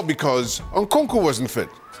was all because Nkunku wasn't fit.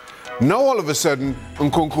 Now all of a sudden,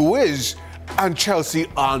 Nkunku is, and Chelsea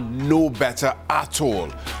are no better at all.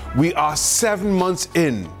 We are 7 months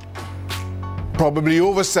in, probably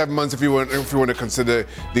over 7 months if you want to consider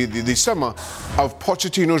the summer, of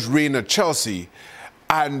Pochettino's reign at Chelsea,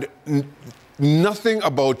 and nothing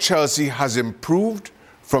about Chelsea has improved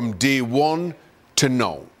from day one to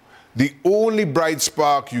now. The only bright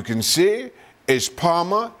spark you can say is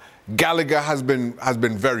Palmer. Gallagher has been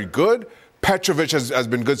very good. Petrovic has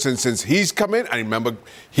been good since he's come in. And remember,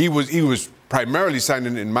 he was primarily signed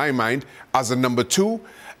in my mind as a number 2.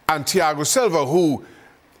 And Thiago Silva, who,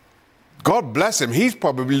 God bless him, he's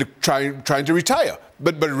probably trying to retire.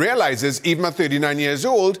 But realizes even at 39 years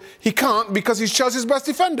old, he can't because he's Chelsea's best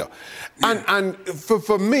defender. Yeah. And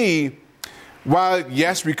for me, while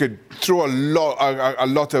yes, we could throw a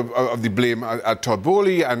lot of the blame at Todd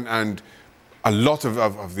Bowley and a lot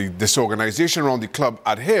of the disorganization around the club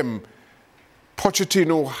at him,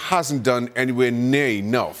 Pochettino hasn't done anywhere near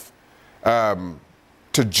enough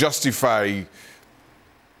to justify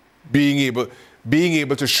being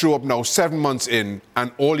able to show up now 7 months in,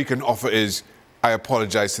 and all he can offer is, I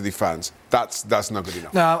apologise to the fans. That's not good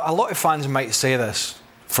enough. Now, a lot of fans might say this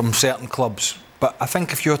from certain clubs, but I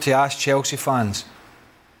think if you were to ask Chelsea fans,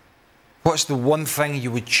 what's the one thing you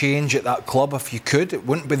would change at that club if you could? It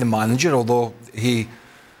wouldn't be the manager, although he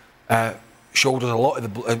shoulders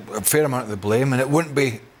a fair amount of the blame, and it wouldn't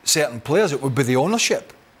be certain players, it would be the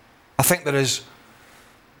ownership. I think there is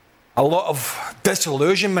a lot of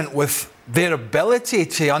disillusionment with their ability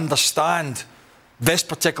to understand this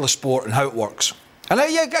particular sport and how it works. And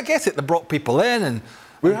I get it, they brought people in and...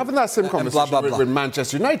 We're having that same conversation blah, blah, blah. with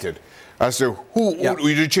Manchester United. As to who do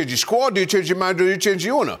you change your squad, do you change your manager, do you change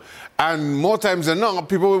the owner? And more times than not,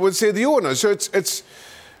 people would say the owner. So it's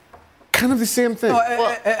kind of the same thing. No,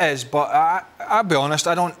 it is, but I'll be honest,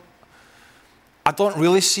 I don't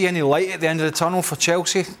really see any light at the end of the tunnel for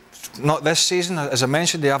Chelsea. Not this season. As I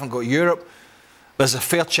mentioned, they haven't got Europe. There's a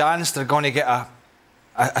fair chance they're going to get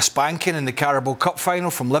a spanking in the Carabao Cup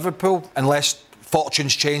final from Liverpool, unless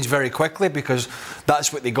fortunes change very quickly, because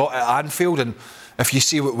that's what they got at Anfield. And if you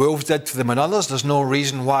see what Wolves did to them and others, there's no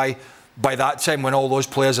reason why by that time, when all those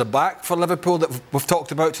players are back for Liverpool that we've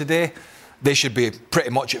talked about today, they should be pretty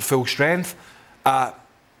much at full strength.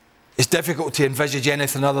 It's difficult to envisage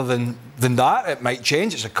anything other than that. It might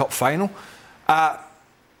change. It's a cup final.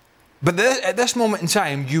 But at this moment in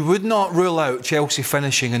time, you would not rule out Chelsea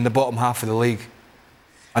finishing in the bottom half of the league.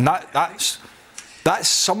 And that's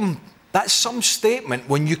some statement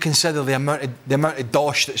when you consider the amount of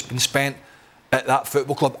dosh that's been spent at that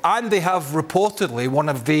football club. And they have reportedly one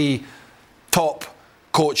of the top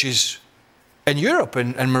coaches in Europe,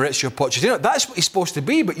 in Maurizio Pochettino. That's what he's supposed to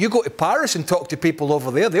be, but you go to Paris and talk to people over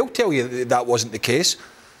there, they'll tell you that wasn't the case.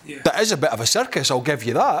 Yeah. That is a bit of a circus, I'll give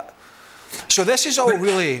you that. So this is all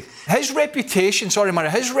really... His reputation is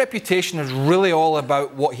really all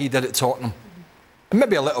about what he did at Tottenham. And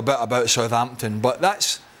maybe a little bit about Southampton, but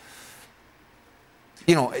that's...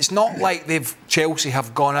 You know, it's not like Chelsea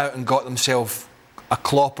have gone out and got themselves a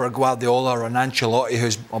Klopp or a Guardiola or an Ancelotti,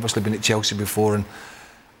 who's obviously been at Chelsea before, and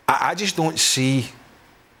I just don't see...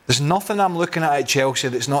 There's nothing I'm looking at Chelsea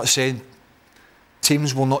that's not saying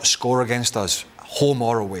teams will not score against us, home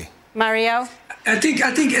or away. Mario? I think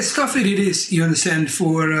as tough as it is, you understand,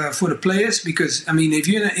 for the players, because, I mean, if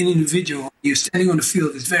you're an individual, you're standing on the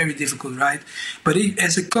field, it's very difficult, right? But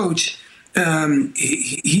as a coach,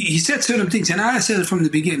 he said certain things, and I said it from the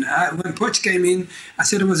beginning. When Poch came in, I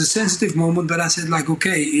said it was a sensitive moment, but I said, like,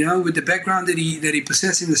 okay, you know, with the background that he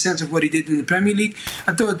possessed in the sense of what he did in the Premier League,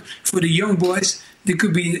 I thought for the young boys, they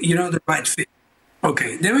could be, you know, the right fit.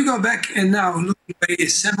 Okay, then we go back, and now looking at it,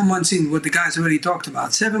 7 months in, what the guys already talked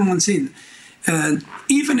about, 7 months in.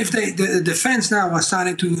 Even if the fans now are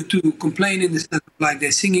starting to complain in the sense of, like,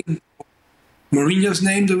 they're singing Mourinho's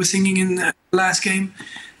name, they were singing in the last game.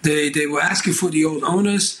 They were asking for the old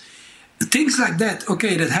owners. Things like that,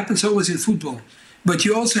 okay, that happens always in football. But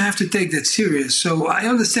you also have to take that serious. So I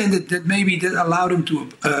understand that maybe that allowed him to,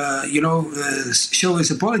 show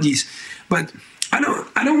his apologies. But I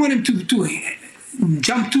don't want him to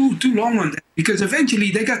jump too long on that. Because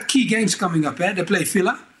eventually they got key games coming up. They play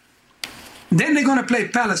Villa. Then they're going to play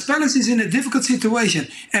Palace. Palace is in a difficult situation.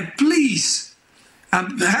 And please,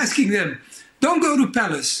 I'm asking them, don't go to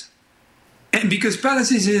Palace. And because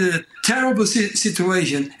Palace is in a terrible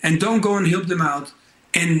situation, and don't go and help them out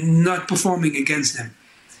and not performing against them.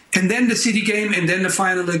 And then the City game, and then the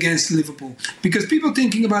final against Liverpool. Because people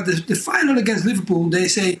thinking about the final against Liverpool, they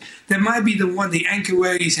say that might be the anchor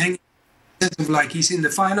where he's hanging, like he's in the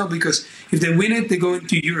final, because if they win it, they go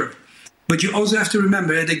into Europe. But you also have to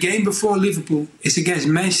remember the game before Liverpool is against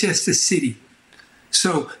Manchester City.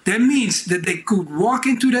 So that means that they could walk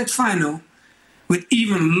into that final with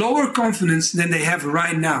even lower confidence than they have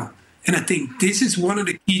right now. And I think this is one of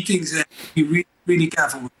the key things that you really, really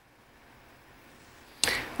careful with.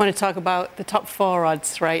 I want to talk about the top 4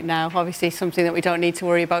 odds right now. Obviously something that we don't need to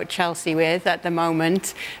worry about Chelsea with at the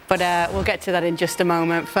moment, but we'll get to that in just a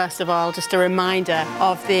moment. First of all, just a reminder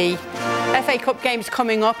of the FA Cup games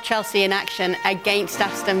coming up. Chelsea in action against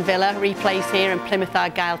Aston Villa, replays here, and Plymouth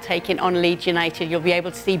Argyle taking on Leeds United. You'll be able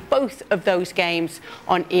to see both of those games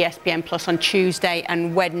on ESPN Plus on Tuesday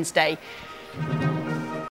and Wednesday.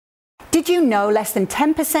 Did you know less than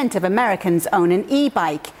 10% of Americans own an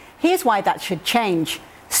e-bike? Here's why that should change.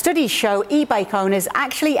 Studies show e-bike owners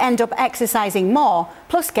actually end up exercising more,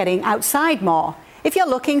 plus getting outside more. If you're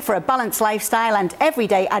looking for a balanced lifestyle and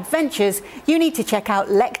everyday adventures, you need to check out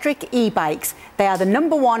Lectric e-bikes. They are the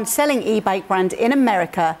 #1 selling e-bike brand in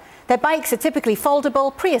America. Their bikes are typically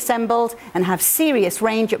foldable, pre-assembled, and have serious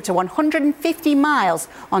range up to 150 miles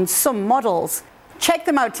on some models. Check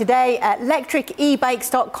them out today at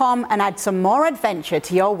lectricebikes.com and add some more adventure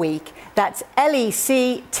to your week. That's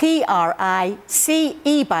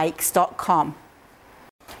lectricebikes.com.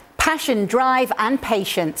 Passion, drive and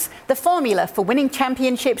patience. The formula for winning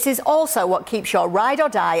championships is also what keeps your ride or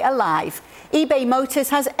die alive. eBay Motors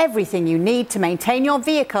has everything you need to maintain your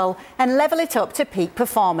vehicle and level it up to peak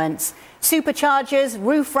performance. Superchargers,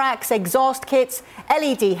 roof racks, exhaust kits,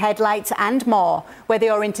 LED headlights and more. Whether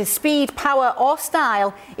you're into speed, power or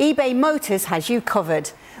style, eBay Motors has you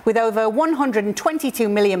covered. With over 122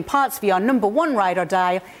 million parts for your #1 ride or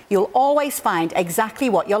die, you'll always find exactly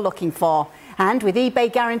what you're looking for. And with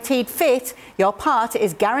eBay Guaranteed Fit, your part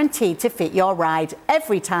is guaranteed to fit your ride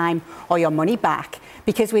every time or your money back.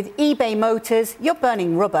 Because with eBay Motors, you're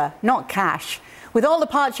burning rubber, not cash. With all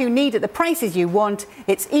the parts you need at the prices you want,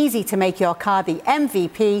 it's easy to make your car the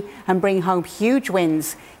MVP and bring home huge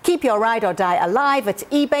wins. Keep your ride or die alive at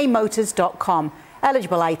ebaymotors.com.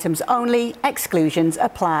 Eligible items only, exclusions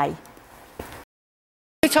apply.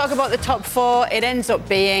 We talk about the top 4, it ends up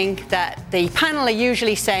being that the panel are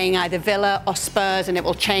usually saying either Villa or Spurs, and it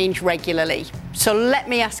will change regularly. So let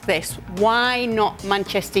me ask this, why not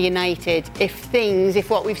Manchester United if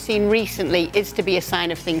what we've seen recently is to be a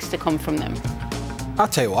sign of things to come from them? I'll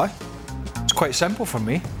tell you why. It's quite simple for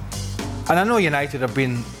me. And I know United have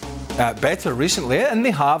been better recently, and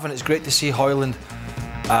they have, and it's great to see Højlund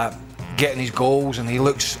getting his goals, and he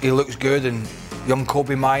looks good, and young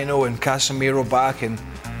Kobe Mino and Casemiro back, and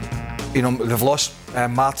you know they've lost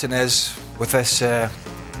Martinez with this.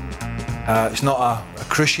 It's not a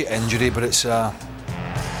cruciate injury, but it's a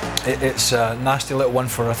nasty little one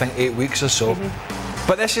for I think 8 weeks or so.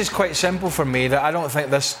 But this is quite simple for me. That I don't think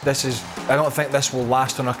this will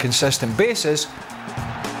last on a consistent basis.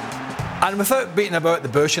 And without beating about the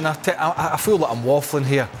bush, and I feel like I'm waffling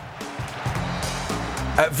here.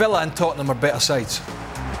 Villa and Tottenham are better sides,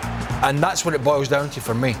 and that's what it boils down to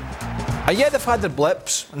for me. And yeah, they've had their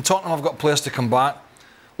blips, and Tottenham have got players to come back.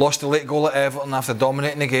 Lost a late goal at Everton after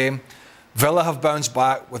dominating the game. Villa have bounced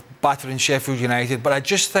back with battering Sheffield United, but I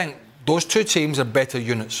just think those two teams are better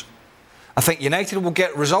units. I think United will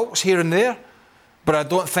get results here and there, but I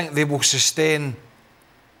don't think they will sustain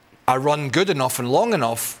a run good enough and long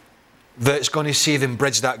enough that it's going to see them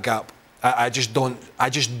bridge that gap. I just don't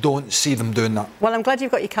see them doing that. Well, I'm glad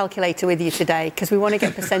you've got your calculator with you today, because we want to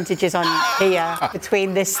get percentages on here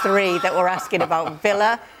between this 3 that we're asking about: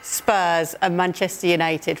 Villa, Spurs and Manchester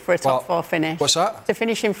United for a top 4 finish. What's that? To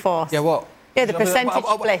finish in 4th. Yeah, what? Yeah, the percentage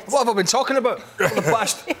split. What have I been talking about for the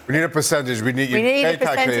past? We need a percentage. We need your a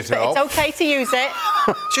percentage, but it's okay to use it.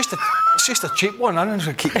 It's just a cheap one. I'm just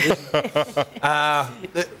going to keep using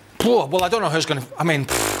it. Well, I don't know who's going to... I mean,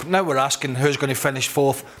 now we're asking who's going to finish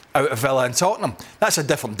 4th out of Villa and Tottenham. That's a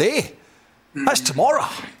different day. That's tomorrow.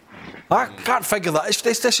 I can't figure that.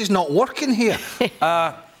 This is not working here.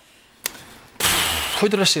 Who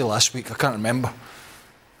did I say last week? I can't remember.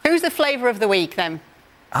 Who's the flavour of the week, then?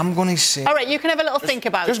 I'm going to say... All right, you can have a little think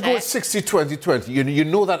about it. Just go 60-20-20. You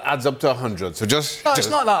know that adds up to 100. So just... No, it's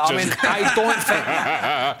not that. I mean, I don't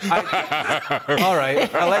think... all right,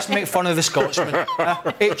 let's make fun of the Scotsman.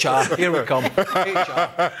 HR, here we come.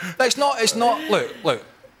 HR. It's not... Look.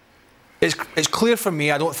 It's clear for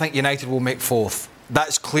me, I don't think United will make 4th.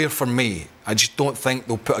 That's clear for me. I just don't think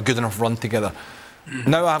they'll put a good enough run together.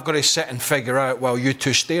 Now I've got to sit and figure out, while you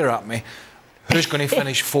two stare at me, who's going to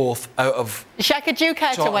finish 4th out of... Shaka, do you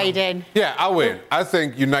care to wade in? Yeah, I'll wait. I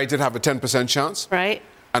think United have a 10% chance. Right.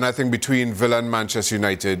 And I think between Villa and Manchester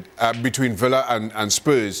United, between Villa and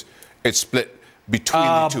Spurs, it's split between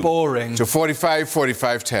the two. Boring. So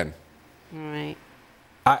 45-10. All right.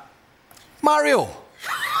 Mario,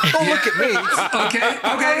 don't look at me. Okay.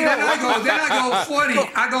 Then I go 40.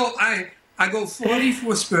 I go 40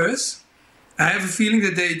 for Spurs. I have a feeling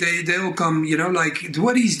that they will come, like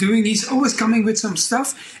what he's doing, he's always coming with some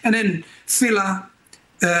stuff. And then Villa,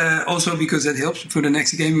 also because that helps for the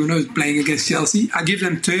next game, playing against Chelsea. I give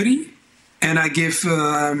them 30, and I give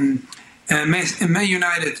Man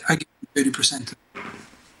United, I give them 30%.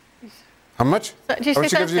 How much? How much you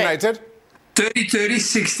give United? 30, 30,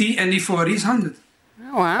 60, and the 40 is 100.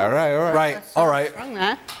 Oh, wow. All right. Strong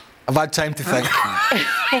there. I've had time to think.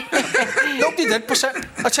 Nobody did percent.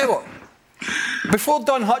 I tell you what. Before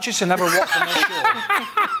Don Hutchison ever walked on this show,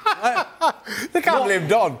 they can't blame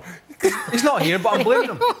Don. He's not here, but I'm blaming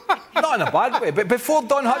him. Not in a bad way. But before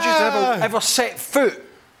Don Hutchison ever set foot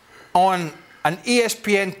on an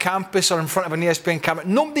ESPN campus or in front of an ESPN campus,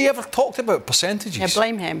 nobody ever talked about percentages. Yeah,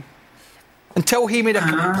 blame him. Until he made a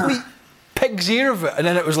complete pig's ear of it, and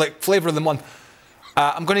then it was like flavour of the month.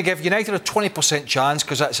 I'm going to give United a 20% chance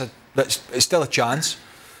because it's still a chance.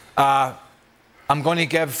 I'm going to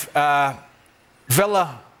give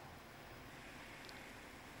Villa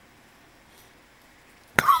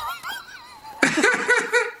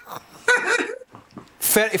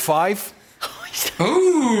 35.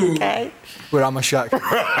 Ooh. Okay. Where am I, Shaq?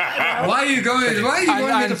 Why are you going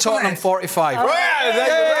And Tottenham 45. Oh,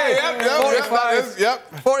 yeah, 45.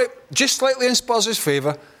 40, just slightly in Spurs'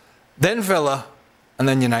 favour. Then Villa, and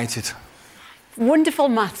then United. Wonderful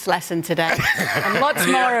maths lesson today. And lots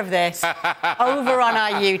more of this over on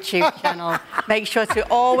our YouTube channel. Make sure to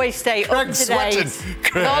always stay up to date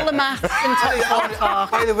with all the maths and top four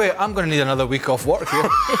talk. By the way, I'm going to need another week off work here.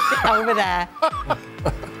 Over there.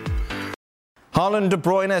 Haaland, De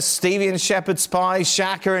Bruyne, Stevie and Shepherd, Spy,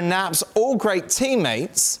 Xhaka and Naps, all great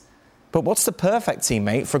teammates. But what's the perfect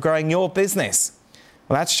teammate for growing your business?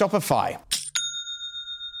 Well, that's Shopify.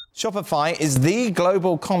 Shopify is the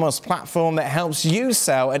global commerce platform that helps you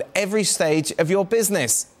sell at every stage of your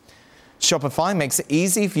business. Shopify makes it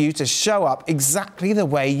easy for you to show up exactly the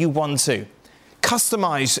way you want to.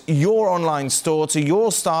 Customize your online store to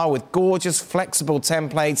your style with gorgeous, flexible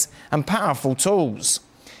templates and powerful tools.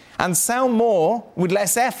 And sell more with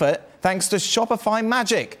less effort thanks to Shopify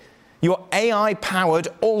Magic, your AI-powered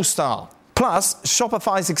all-star. Plus,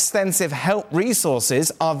 Shopify's extensive help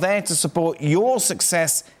resources are there to support your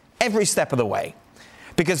success every step of the way.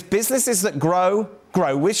 Because businesses that grow,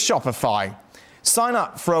 grow with Shopify. Sign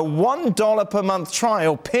up for a $1 per month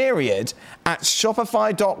trial period at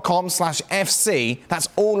shopify.com/FC. That's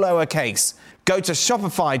all lowercase. Go to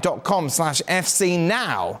shopify.com/FC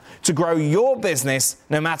now to grow your business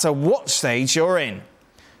no matter what stage you're in.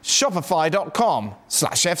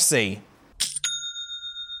 Shopify.com/FC.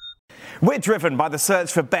 We're driven by the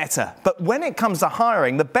search for better, but when it comes to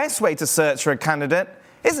hiring, the best way to search for a candidate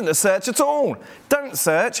isn't to search at all. Don't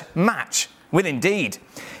search, match with Indeed.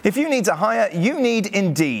 If you need to hire, you need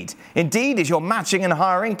Indeed. Indeed is your matching and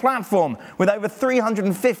hiring platform with over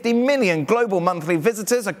 350 million global monthly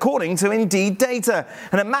visitors according to Indeed data,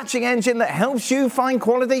 and a matching engine that helps you find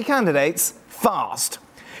quality candidates fast.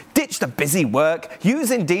 Ditch the busy work.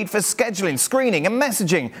 Use Indeed for scheduling, screening and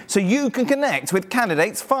messaging so you can connect with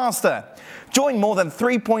candidates faster. Join more than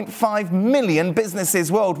 3.5 million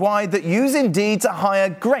businesses worldwide that use Indeed to hire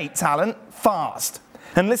great talent fast.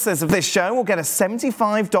 And listeners of this show will get a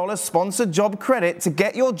 $75 sponsored job credit to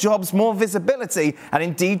get your jobs more visibility at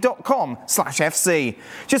Indeed.com/FC.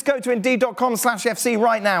 Just go to Indeed.com/FC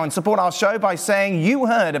right now and support our show by saying you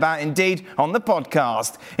heard about Indeed on the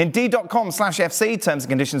podcast. Indeed.com/FC, terms and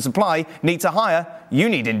conditions apply. Need to hire? You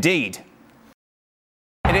need Indeed.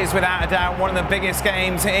 It is without a doubt one of the biggest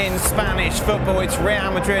games in Spanish football. It's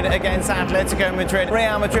Real Madrid against Atletico Madrid.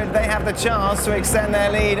 Real Madrid, they have the chance to extend their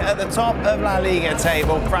lead at the top of La Liga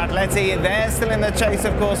table. For Atleti, they're still in the chase,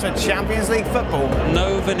 of course, for Champions League football.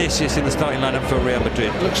 No Vinicius in the starting lineup for Real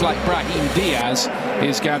Madrid. Looks like Brahim Diaz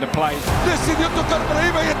is going to play. Decidió tocar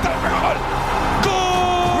Brahim y está el gol.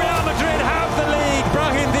 Goal! Real Madrid have the lead.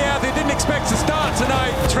 Brahim Diaz, they didn't expect to start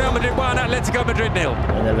tonight. It's Real Madrid 1, Atletico Madrid 0.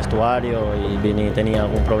 En el vestuario y Vini tenía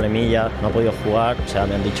algún problemilla, no ha podido jugar, o sea,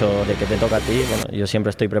 me han dicho de que te toca a ti. Bueno, yo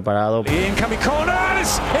siempre estoy preparado. Incoming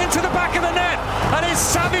corners into the back of the net, and it's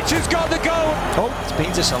Savic who's got the goal. Oh, it's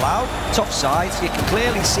been disallowed. Tough side, you can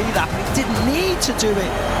clearly see that, but he didn't need to do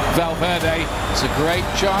it. Valverde, it's a great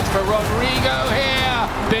chance for Rodrigo here.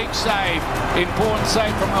 Big save, important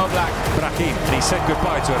save from Oblak. Brahim, and he said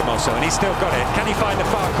goodbye to Hermoso, and he's still got it. Can he find the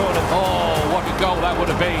far corner? Oh, what a goal that would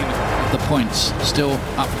have been. The points still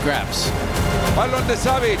up for grabs. Balón de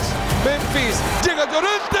Savic. Memphis. Llega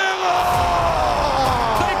Llorente.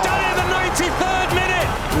 They've done it in the 93rd minute.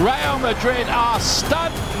 Real Madrid are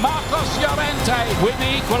stunned. Marcos Llorente with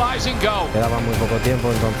the equalising goal. Quedaba muy poco tiempo,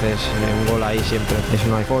 entonces un gol ahí siempre es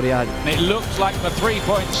una euforia. It looks like the 3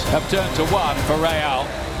 points have turned to 1 for Real.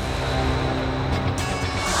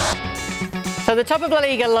 So the top of La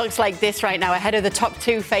Liga looks like this right now, ahead of the top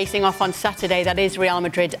two facing off on Saturday. That is Real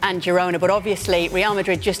Madrid and Girona. But obviously, Real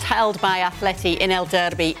Madrid just held by Atleti in El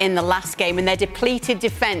Derby in the last game, and their depleted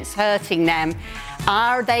defence hurting them.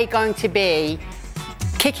 Are they going to be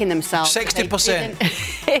kicking themselves? 60%.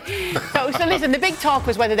 So listen, the big talk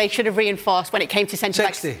was whether they should have reinforced when it came to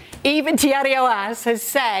centre-backs. 60. Even Thierry Oaz has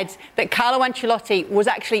said that Carlo Ancelotti was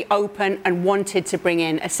actually open and wanted to bring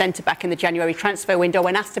in a centre-back in the January transfer window.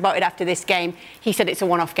 When asked about it after this game, he said it's a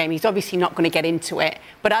one-off game. He's obviously not going to get into it.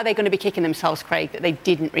 But are they going to be kicking themselves, Craig, that they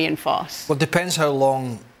didn't reinforce? Well, it depends how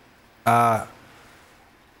long the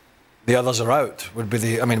others are out. Would be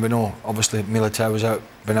the. I mean, we know obviously Militao was out,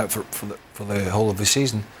 been out for the whole of the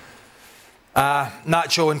season.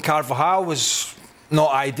 Nacho and Carvajal was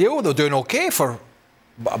not ideal. They're doing okay for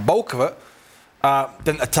a bulk of it.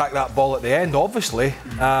 Didn't attack that ball at the end, obviously.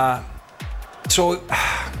 So,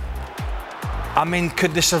 I mean,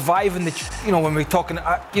 could they survive in the? You know, when we're talking,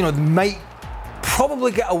 they might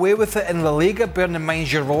probably get away with it in La Liga. Bearing in mind,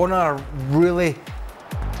 Girona are really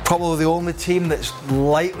probably the only team that's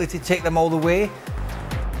likely to take them all the way.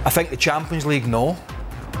 I think the Champions League, no.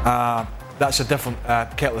 That's a different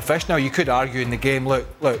kettle of fish. Now, you could argue in the game,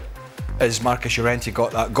 look, as Marcos Llorente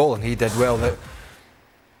got that goal and he did well, that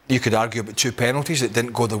you could argue about 2 penalties that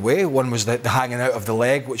didn't go the way. One was the hanging out of the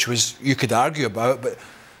leg, which was you could argue about, but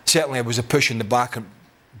certainly it was a push in the back of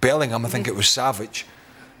Bellingham. I think it was savage.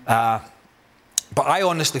 But I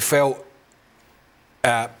honestly felt,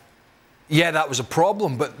 that was a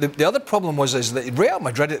problem. But the other problem is that Real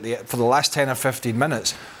Madrid for the last 10 or 15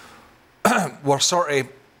 minutes were sort of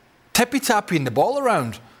tippy-tapping the ball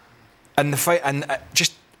around and the fight and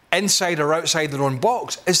just inside or outside their own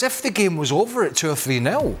box as if the game was over at 2 or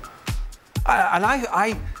 3-0. And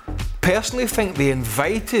I personally think they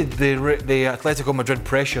invited the Atletico Madrid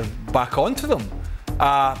pressure back onto them.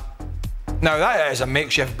 Now that is a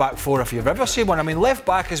makeshift back four if you've ever seen one. I mean, left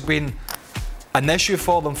back has been an issue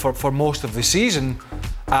for them for most of the season.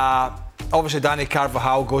 Obviously, Dani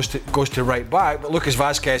Carvajal goes to right back, but Lucas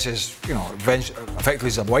Vazquez is, effectively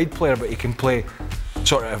he's a wide player, but he can play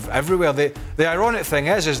sort of everywhere. The ironic thing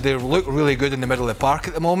is they look really good in the middle of the park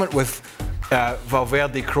at the moment with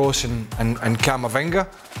Valverde, Kroos and Camavinga.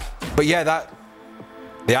 But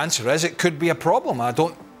the answer is it could be a problem. I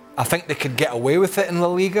think they could get away with it in La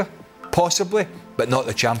Liga, possibly, but not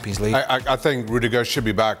the Champions League. I think Rudiger should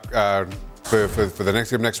be back for the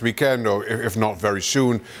next game next weekend, or if not very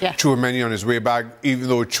soon. Yeah. Tchouaméni on his way back, even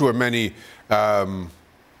though Tchouaméni,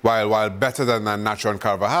 while better than Nacho and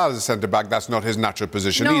Carvajal as a centre-back, that's not his natural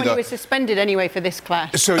position either. No, he was suspended anyway for this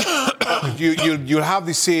clash. So you'll have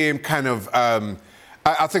the same kind of...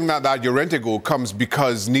 I think that Llorente goal comes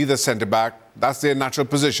because neither centre-back, that's their natural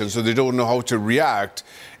position, so they don't know how to react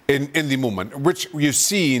in the moment, which you've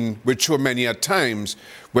seen with Tchouaméni at times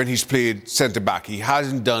when he's played centre-back. He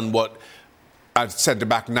hasn't done what a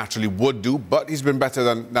centre-back naturally would do, but he's been better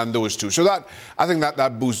than those two. So I think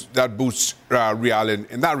that boosts Real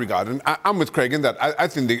in that regard. And I'm with Craig in that. I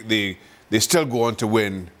think they still go on to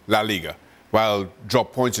win La Liga. While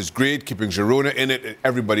drop points is great, keeping Girona in it,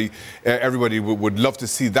 everybody would love to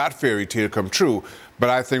see that fairy tale come true. But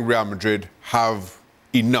I think Real Madrid have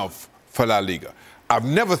enough for La Liga. I've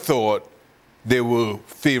never thought they were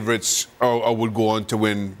favourites or would go on to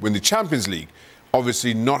win the Champions League.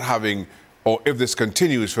 Obviously, not having, or if this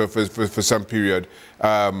continues for some period,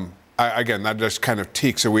 again, that just kind of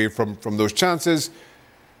takes away from those chances.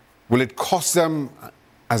 Will it cost them?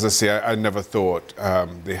 As I say, I never thought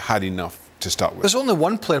they had enough to start with. There's only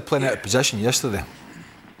one player playing out of position yesterday.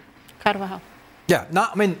 Carvajal. Yeah,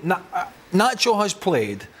 Nacho has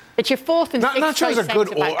played. It's your fourth and sixth Nacho's a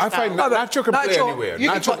good. I find Nacho can play anywhere.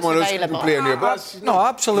 Nacho's one of those who can play anywhere. No,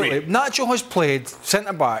 absolutely. Great. Nacho has played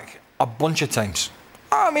centre back a bunch of times.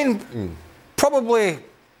 I mean, probably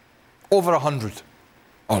over 100,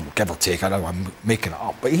 or give or take. I know I'm making it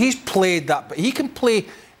up, but he's played that. But he can play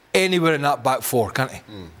anywhere in that back four, can't he?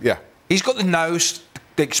 Yeah. He's got the nous,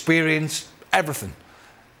 the experience, everything.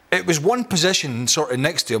 It was one position sort of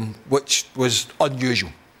next to him which was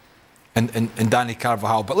unusual in Dani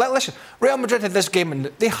Carvajal. But listen, Real Madrid had this game and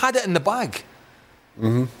they had it in the bag.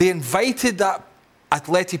 Mm-hmm. They invited that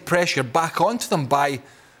Atleti pressure back onto them by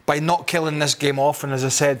not killing this game off and, as I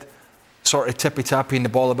said, sort of tippy-tapping the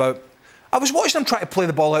ball about. I was watching them try to play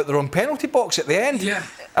the ball out their own penalty box at the end. Yeah.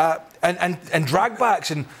 And drag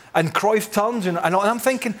backs and Cruyff turns and I'm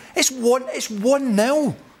thinking, it's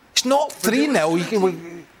 1-0. It's not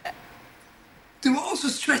 3-0. They were also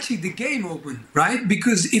stretching the game open, right?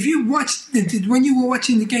 Because if you watched, when you were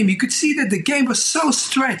watching the game, you could see that the game was so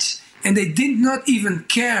stretched and they did not even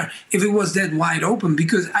care if it was that wide open.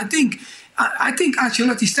 Because I think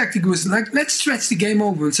Ancelotti's tactic was like, let's stretch the game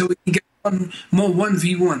open so we can get one more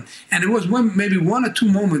 1v1. And it was maybe one or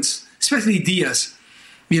two moments, especially Diaz.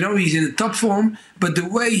 You know, he's in the top form, but the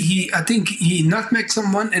way I think he nutmegged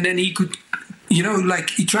someone and then he could, you know, like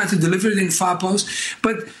he tried to deliver it in far post.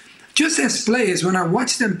 But just as players, when I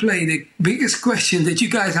watch them play, the biggest question that you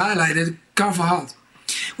guys highlighted, Carvajal.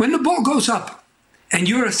 When the ball goes up and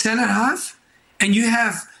you're a centre half and you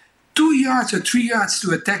have 2 yards or 3 yards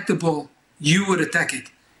to attack the ball, you would attack it.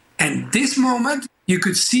 And this moment, you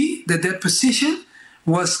could see that position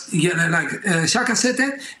was, like Xhaka said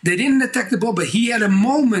that, they didn't attack the ball, but he had a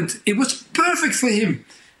moment. It was perfect for him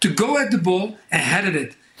to go at the ball and headed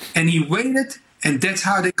it. And he waited, and that's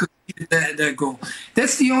how they could their goal.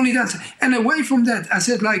 That's the only answer. And away from that, I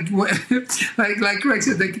said, like Craig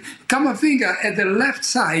said, like Camavinga at the left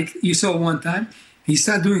side, you saw one time, he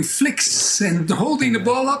started doing flicks and holding the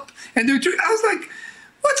ball up. And I was like,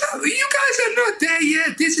 what's up? You guys are not there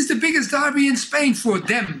yet. This is the biggest derby in Spain for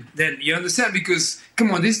them. Then you understand? Because,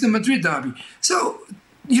 come on, this is the Madrid derby. So,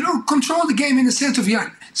 you know, control the game in the sense of,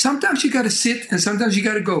 sometimes you got to sit and sometimes you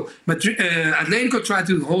got to go. Atletico tried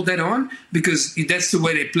to hold that on because that's the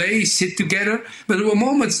way they play, sit together. But there were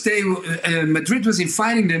moments Madrid was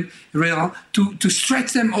inviting them, Real, to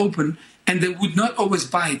stretch them open, and they would not always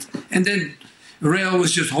bite. And then Real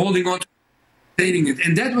was just holding on to it.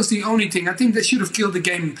 And that was the only thing. I think they should have killed the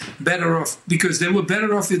game better off, because they were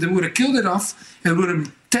better off if they would have killed it off. It would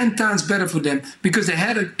have 10 times better for them, because they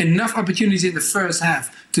had enough opportunities in the first half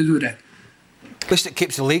to do that. At least it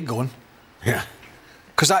keeps the league going. Yeah.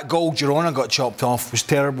 Because that goal Girona got chopped off was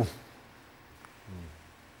terrible.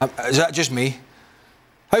 Is that just me?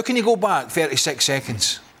 How can you go back 36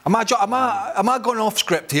 seconds? Am I going off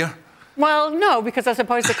script here? Well, no, because I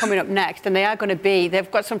suppose they're coming up next, and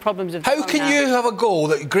they've got some problems of their How own can now. you have a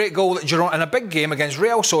great goal that Girona in a big game against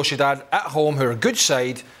Real Sociedad at home, who are a good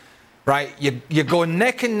side, right? You go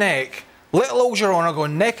neck and neck, little old Girona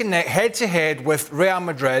going neck and neck, head to head with Real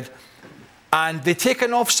Madrid, and they take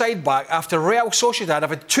an offside back after Real Sociedad have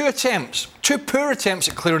had two poor attempts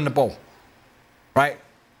at clearing the ball, right?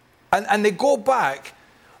 And they go back.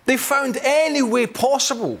 They found any way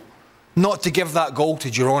possible not to give that goal to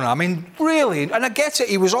Girona. I mean, really, and I get it,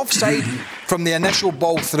 he was offside from the initial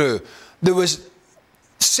ball through. There was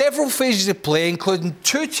several phases of play, including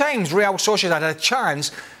 2 times Real Sociedad had a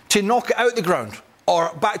chance to knock it out the ground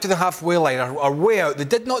or back to the halfway line or way out. They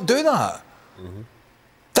did not do that.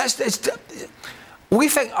 We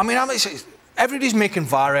think, I mean, everybody's making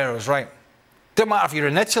VAR errors, right? Don't matter if you're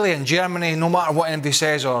in Italy and Germany, no matter what anybody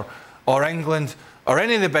says, or England, or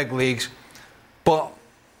any of the big leagues. But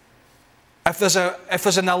if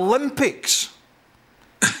there's an Olympics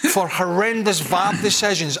for horrendous VAR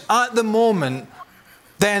decisions at the moment,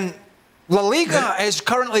 then La Liga has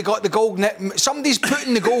currently got the gold. Somebody's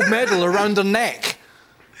putting the gold medal around their neck,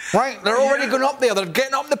 right? They're already going up there. They're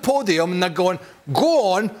getting up the podium and they're going,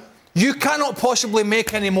 "Go on, you cannot possibly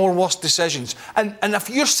make any more worse decisions." And if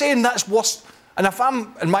you're saying that's worse, and if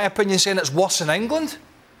I'm, in my opinion, saying it's worse in England,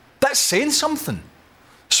 that's saying something.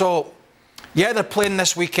 So, yeah, they're playing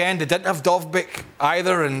this weekend. They didn't have Dovbyk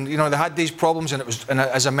either, and you know they had these problems. And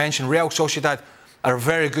as I mentioned, Real Sociedad are a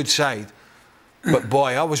very good side. But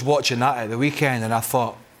boy, I was watching that at the weekend, and I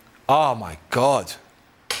thought, oh my God,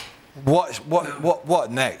 what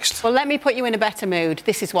next? Well, let me put you in a better mood.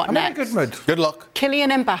 This is what I'm next. in a good mood. Good luck.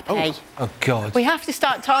 Kylian Mbappe. Oh God. We have to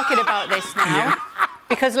start talking about this now.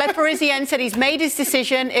 Because Le Parisien said he's made his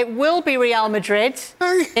decision. It will be Real Madrid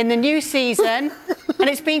in the new season. And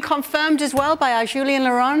it's been confirmed as well by our Julien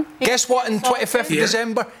Laurent. Guess what? On 25th of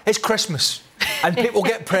December, it's Christmas. And people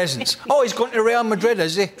get presents. Oh, he's going to Real Madrid,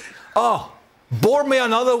 is he? Oh, bore me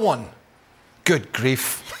another one. Good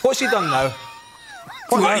grief. What's he done now?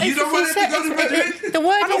 You don't want him to go to Madrid?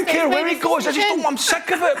 I don't care where he goes. I'm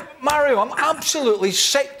sick of it, Mario. I'm absolutely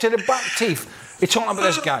sick to the back teeth. You're talking about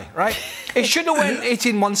this guy, right? He should have went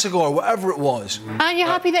 18 months ago or whatever it was. Aren't you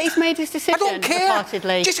happy that he's made his decision? I don't care.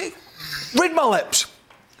 Reportedly? Just read my lips.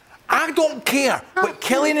 I don't care what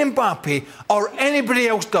Kylian Mbappe or anybody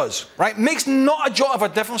else does, right? Makes not a jot of a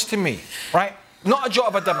difference to me, right? Not a jot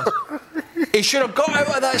of a difference. He should have got out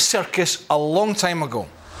of that circus a long time ago,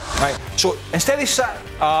 right? So instead he sat...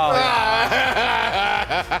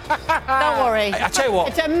 Don't worry. I tell you what,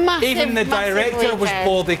 it's a massive, even the director was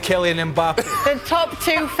baldy Kylian Mbappe. The top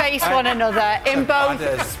two face one another in both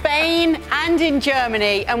Spain and in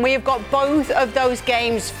Germany, and we have got both of those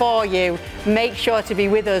games for you. Make sure to be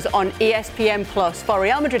with us on ESPN Plus for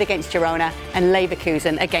Real Madrid against Girona and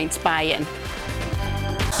Leverkusen against Bayern.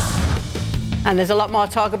 And there's a lot more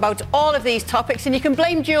talk about all of these topics, and you can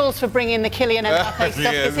blame Jules for bringing the Kylian Mbappe stuff,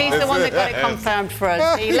 because he's the one that got it confirmed for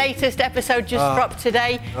us. The latest episode just dropped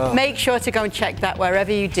today. Make sure to go and check that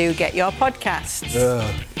wherever you do get your podcasts.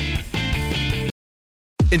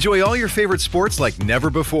 Enjoy all your favorite sports like never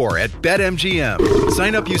before at BetMGM.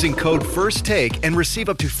 Sign up using code FIRSTTAKE and receive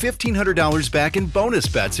up to $1,500 back in bonus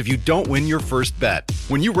bets if you don't win your first bet.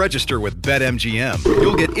 When you register with BetMGM,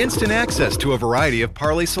 you'll get instant access to a variety of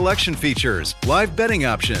parlay selection features, live betting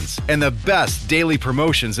options, and the best daily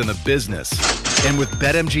promotions in the business. And with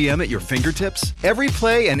BetMGM at your fingertips, every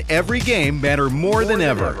play and every game matter more than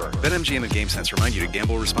ever. BetMGM and GameSense remind you to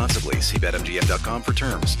gamble responsibly. See BetMGM.com for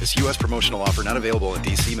terms. This U.S. promotional offer not available in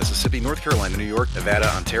D.C., Mississippi, North Carolina, New York,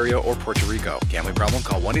 Nevada, Ontario, or Puerto Rico. Gambling problem?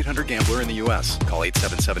 Call 1-800-GAMBLER in the U.S. Call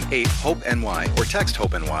 877-8-HOPE-NY or text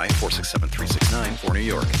HOPE-NY 467-369 for New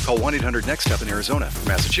York. Call 1-800-NEXT-STEP in Arizona. For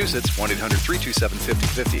Massachusetts,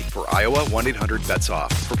 1-800-327-5050. For Iowa,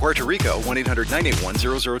 1-800-BETS-OFF. For Puerto Rico,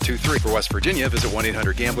 1-800-981-0023. For West Virginia, visit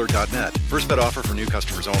 1-800-GAMBLER.net. First bet offer for new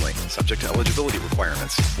customers only. Subject to eligibility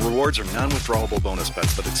requirements. Rewards are non-withdrawable bonus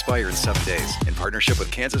bets that expire in 7 days. In partnership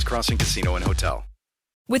with Kansas Crossing Casino and Hotel.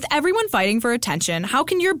 With everyone fighting for attention, how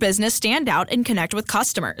can your business stand out and connect with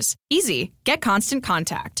customers? Easy. Get Constant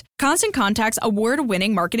Contact. Constant Contact's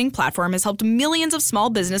award-winning marketing platform has helped millions of small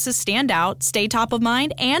businesses stand out, stay top of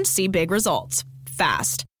mind, and see big results.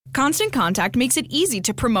 Fast. Constant Contact makes it easy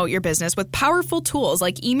to promote your business with powerful tools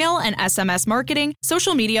like email and SMS marketing,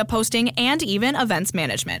 social media posting, and even events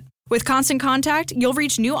management. With Constant Contact, you'll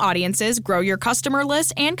reach new audiences, grow your customer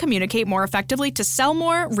list, and communicate more effectively to sell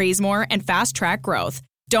more, raise more, and fast-track growth.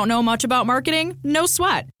 Don't know much about marketing? No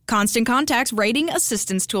sweat. Constant Contact's writing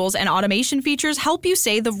assistance tools and automation features help you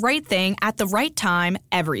say the right thing at the right time,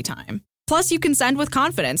 every time. Plus, you can send with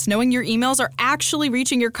confidence, knowing your emails are actually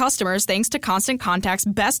reaching your customers thanks to Constant Contact's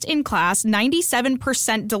best-in-class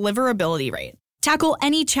 97% deliverability rate. Tackle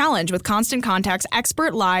any challenge with Constant Contact's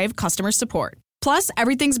expert live customer support. Plus,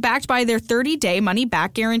 everything's backed by their 30-day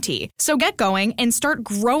money-back guarantee. So get going and start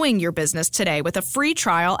growing your business today with a free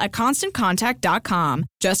trial at ConstantContact.com.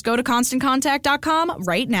 Just go to ConstantContact.com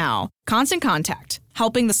right now. Constant Contact,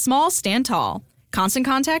 helping the small stand tall.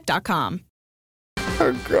 ConstantContact.com.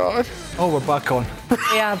 Oh, God. Oh, we're back on.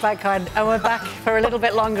 We are back on. And we're back for a little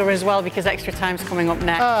bit longer as well, because extra time's coming up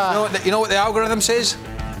next. You know what the algorithm says?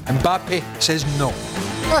 Mbappe says no.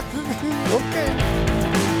 Okay.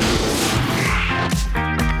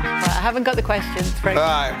 I haven't got the questions. Craig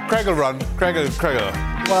will run. Craig will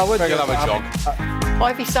have a jog.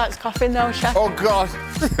 What if he starts coughing though, Shaq? Oh, God.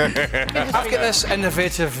 I've got this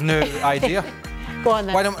innovative new idea. Go on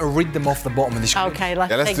then. Why don't we read them off the bottom of the screen? Okay,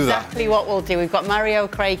 that's do exactly what we'll do. We've got Mario,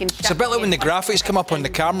 Craig and Shaq. It's a bit like when the graphics come up on the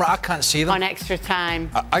camera. I can't see them. On extra time.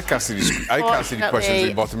 I can't see the questions at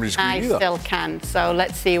the bottom of the screen either. I still can. So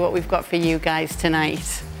let's see what we've got for you guys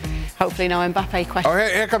tonight. Hopefully no Mbappe questions. Oh,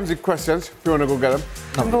 here comes the questions, if you want to go get them.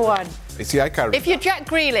 Number one. You see, I can't. If you're Jack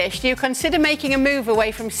Grealish, do you consider making a move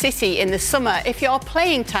away from City in the summer if your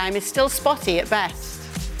playing time is still spotty at best?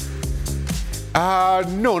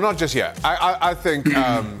 No, not just yet. I think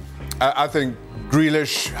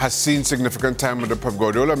Grealish has seen significant time under Pep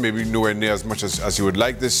Guardiola, maybe nowhere near as much as he would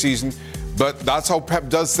like this season, but that's how Pep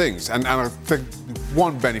does things. And I think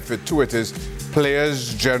one benefit to it is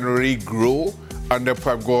players generally grow under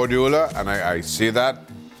Pep Guardiola, and I say that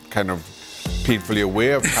kind of painfully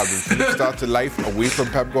aware of having started life away from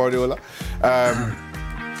Pep Guardiola.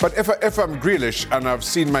 But if I'm Grealish and I've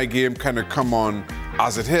seen my game kind of come on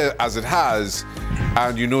as it has,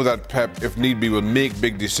 and you know that Pep, if need be, will make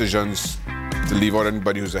big decisions to leave out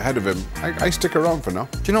anybody who's ahead of him, I stick around for now.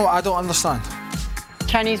 Do you know what I don't understand?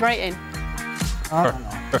 Chinese rating. I don't know.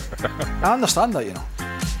 I understand that, you know,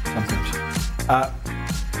 sometimes.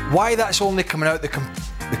 Why that's only coming out the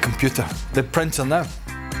computer, the printer now?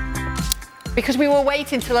 Because we were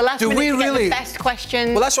waiting till the last minute to get the best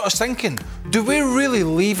questions. Well, that's what I was thinking. Do we really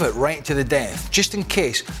leave it right to the death, just in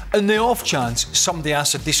case, in the off chance somebody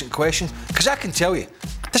asks a decent question? Because I can tell you,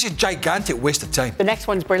 this is a gigantic waste of time. The next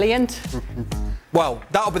one's brilliant. Well,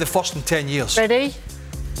 that'll be the first in 10 years. Ready?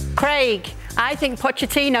 Craig, I think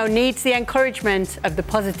Pochettino needs the encouragement of the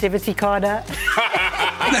positivity corner.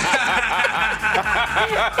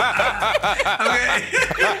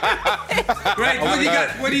 Great. What do you got?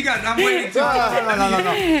 What do you got? I'm waiting.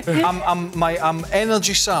 No. I'm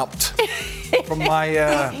energy sapped from my.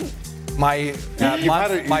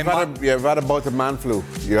 You've had about a man flu.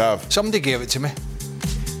 You have. Somebody gave it to me. I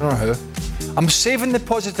don't know who. I'm saving the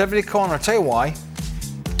positivity corner. I'll tell you why.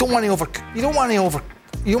 You don't want to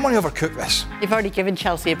overcook this. You've already given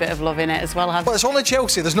Chelsea a bit of love in it as well, haven't you? Well, it's only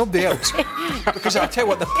Chelsea. There's nobody else. Because I'll tell you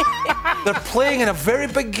what, they're playing in a very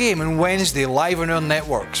big game on Wednesday live on our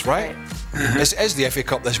networks, right? It's the FA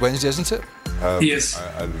Cup this Wednesday, isn't it? Yes.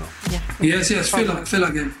 I don't know. Yeah. Yes. Fill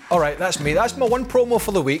again. All right, that's me. That's my one promo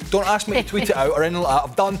for the week. Don't ask me to tweet it out or anything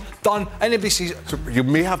like that. I've done. Anybody sees it. So you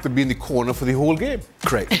may have to be in the corner for the whole game.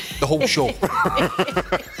 Correct. The whole show.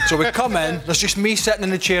 So we come in, there's just me sitting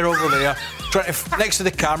in the chair over there, next to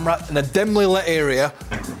the camera in a dimly lit area.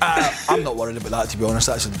 I'm not worried about that, to be honest.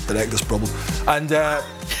 That's a director's problem. And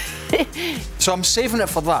so I'm saving it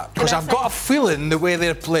for that, because I've got a feeling the way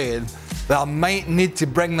they're playing that I might need to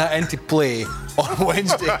bring that into play on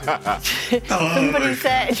Wednesday. Somebody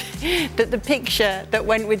said that the picture that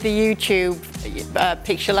went with the YouTube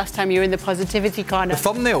picture last time you were in the positivity corner. The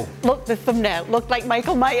thumbnail. Look, the thumbnail looked like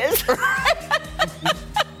Michael Myers.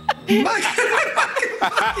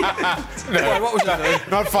 What was it doing?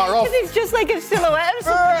 Not far off. It's just like a silhouette of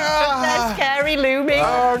something that's scary looming.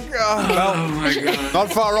 Oh, God. Well, Oh my God.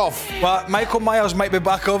 Not far off. But Michael Myers might be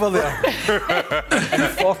back over there in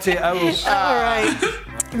 48 hours. All right.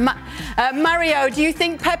 Mario, do you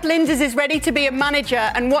think Pep Lijnders is ready to be a manager,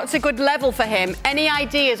 and what's a good level for him? Any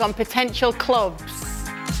ideas on potential clubs?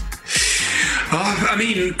 I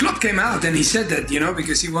mean, Klopp came out and he said that,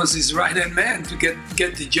 because he wants his right-hand man to get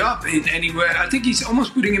the job in anywhere. I think he's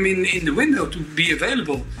almost putting him in the window to be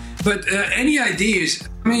available. But any ideas?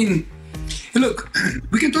 I mean, look,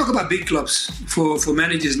 we can talk about big clubs for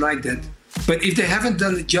managers like that. But if they haven't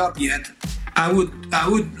done the job yet, I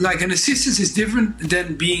would like, an assistant is different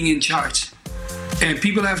than being in charge. And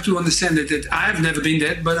people have to understand that I've never been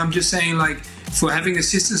that, but I'm just saying, like, for having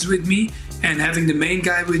assistants with me and having the main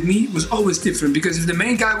guy with me was always different, because if the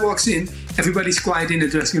main guy walks in, everybody's quiet in the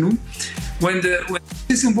dressing room. When the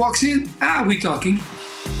assistant walks in, we're talking,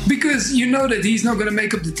 because you know that he's not going to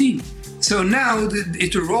make up the team. So now,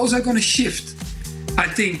 if the roles are going to shift, I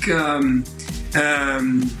think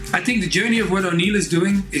the journey of what O'Neill is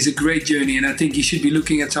doing is a great journey, and I think he should be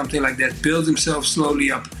looking at something like that, build himself slowly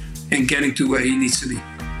up and getting to where he needs to be.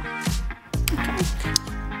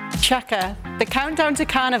 Chaka, the countdown to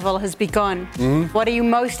Carnival has begun. What are you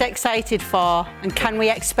most excited for, and can we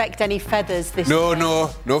expect any feathers this year?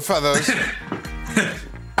 No feathers.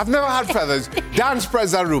 I've never had feathers. Dan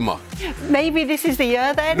spreads that rumour. Maybe this is the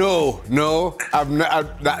year then? No.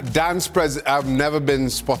 Dan spreads. I've never been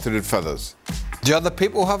spotted with feathers. Do other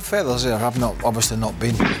people have feathers there? I've obviously not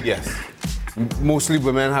been. Yes. Mostly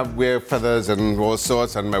women wear feathers and all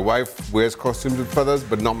sorts, and my wife wears costumes with feathers,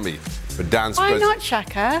 but not me. But Dan Why spreads. not,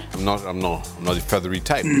 Chaka? I'm not the feathery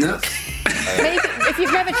type. No. Maybe, if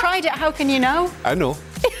you've never tried it, how can you know? I know.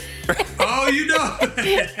 Oh, you know.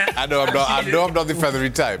 I know I'm not the feathery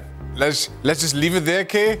type. Let's just leave it there,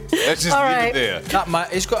 Kay. Let's just leave it there. That man,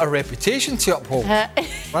 he's got a reputation to uphold.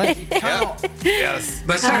 Right? You cannot. Yes.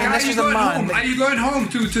 But Chaka, this is a man. Are you going home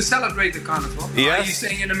to celebrate the carnival? Yes. Or are you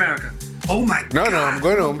staying in America? Oh my No, God. I'm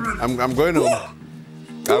going home. I'm going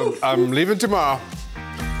home. I'm leaving tomorrow.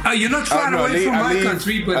 Oh, you're not far away from my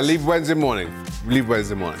country, but I leave Wednesday morning.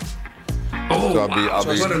 Oh, So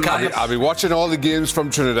wow. I'll be watching all the games from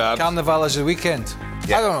Trinidad. Carnival is a weekend.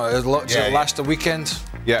 Yeah. I don't know. Does it last a weekend?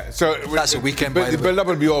 Yeah, so That's a weekend, But by the the way. build-up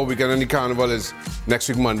will be all weekend, and the carnival is next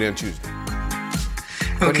week, Monday and Tuesday.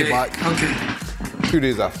 Okay. back. Okay. 2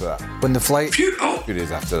 days after that. When the flight. 2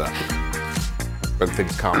 days after that. When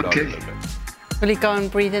things calm down a little bit. Will you go and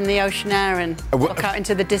breathe in the ocean air and look out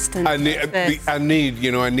into the distance? I need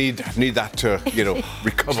that to,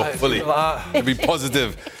 recover fully, to be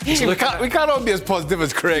positive. We can't all be as positive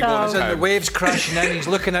as Craig all the And the time. waves crashing in, he's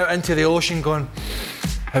looking out into the ocean going,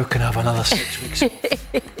 how can I have another 6 weeks?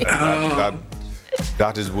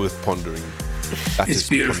 That is worth pondering. It's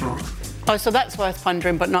beautiful. Oh, so that's worth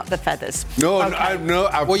pondering, but not the feathers. No, Okay. I've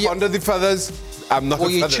pondered the feathers. I'm not Will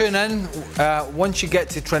a you feather. tune in once you get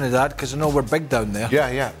to Trinidad, because I know we're big down there.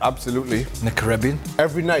 Yeah, absolutely. In the Caribbean.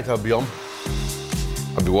 Every night I'll be on.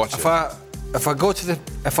 I'll be watching. If I go to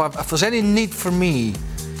if there's any need for me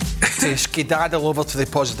to skedaddle over to the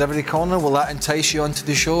positivity corner, will that entice you onto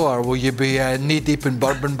the show, or will you be knee deep in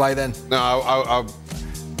bourbon by then? No,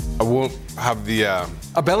 I won't have the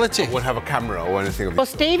ability. I won't have a camera or anything of Well,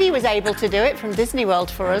 the Stevie was able to do it from Disney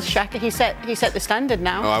World for us. Shaka, he set the standard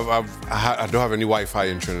now. No, I don't have any Wi-Fi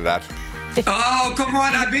in Trinidad. Oh, come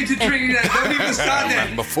on, I've been to Trinidad. Don't even start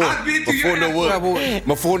that. My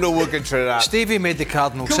phone no work in Trinidad. Stevie made the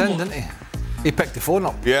cardinal sin, didn't he? He picked the phone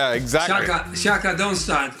up. Yeah, exactly. Shaka, don't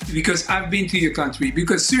start, because I've been to your country.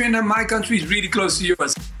 Because Suriname, my country, is really close to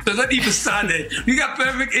yours. So don't even start it. You got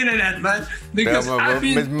perfect internet, man. Because I've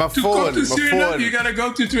been my to phone, go to Suriname, you gotta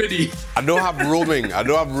go to Trinidad. I don't have roaming. I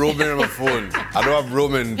don't have roaming on my phone. I don't have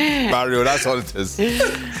roaming, Mario. That's all it is.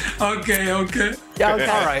 Okay. All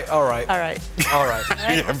right.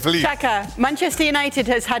 Yeah, please. Shaka, Manchester United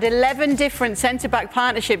has had 11 different centre-back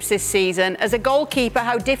partnerships this season. As a goalkeeper,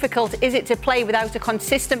 how difficult is it to play without a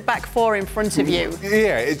consistent back four in front of you?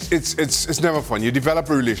 Yeah, it's never fun. You develop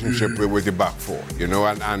a relationship with your back four, you know,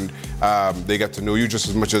 and they get to know you just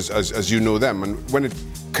as much as you know them. And when it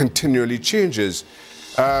continually changes,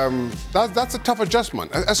 that's a tough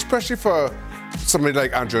adjustment, especially for somebody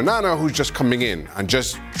like Andrew Onana, who's just coming in and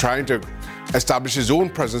just trying to establish his own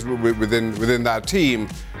presence within that team,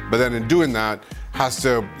 but then in doing that has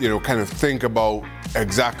to, you know, kind of think about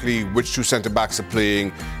exactly which two centre backs are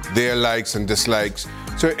playing, their likes and dislikes.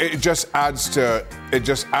 So it just adds to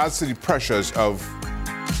the pressures of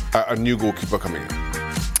a new goalkeeper coming in.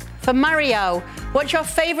 For Mario, what's your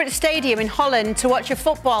favourite stadium in Holland to watch a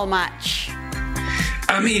football match?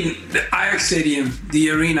 I mean, the Ajax Stadium, the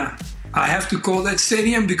arena. I have to call that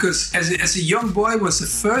stadium because as a young boy, it was the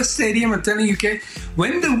first stadium, I'm telling you, okay,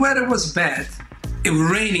 when the weather was bad,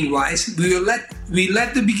 raining wise, we let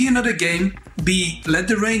the beginning of the game let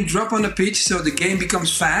the rain drop on the pitch so the game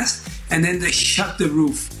becomes fast, and then they shut the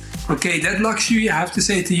roof. Okay, that luxury, I have to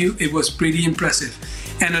say to you, it was pretty impressive.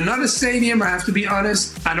 And another stadium, I have to be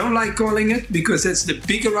honest, I don't like calling it because that's the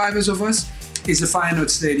bigger rivals of us, is the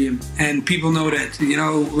Feyenoord Stadium, and people know that. You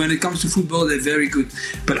know, when it comes to football, they're very good.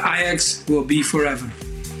 But Ajax will be forever.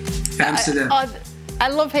 Amsterdam. I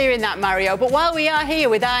love hearing that, Mario. But while we are here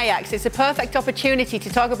with Ajax, it's a perfect opportunity to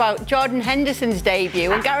talk about Jordan Henderson's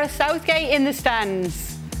debut and Gareth Southgate in the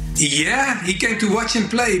stands. Yeah, he came to watch him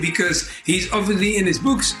play because he's obviously in his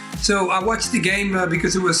books. So I watched the game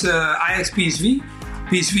because it was Ajax PSV.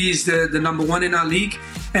 PSV is the number one in our league.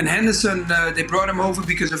 And Henderson, they brought him over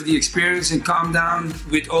because of the experience and calm down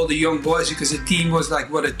with all the young boys, because the team was like,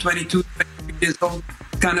 22 years old,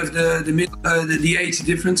 kind of the age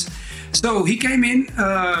difference. So he came in,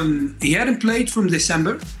 he hadn't played from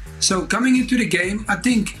December. So coming into the game, I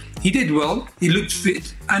think he did well. He looked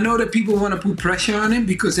fit. I know that people want to put pressure on him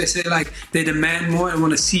because they say like they demand more and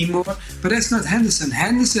want to see more. But that's not Henderson.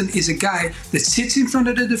 Henderson is a guy that sits in front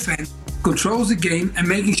of the defense, controls the game, and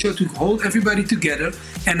making sure to hold everybody together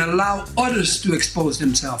and allow others to expose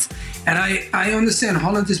themselves. And I understand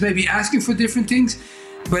Holland is maybe asking for different things,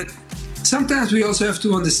 but sometimes we also have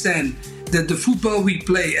to understand that the football we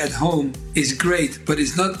play at home is great, but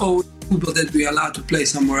it's not always football that we are allowed to play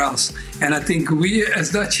somewhere else. And I think we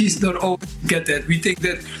as Dutchies don't always get that. We think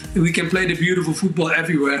that we can play the beautiful football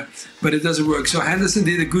everywhere, but it doesn't work. So Henderson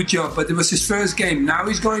did a good job, but it was his first game. Now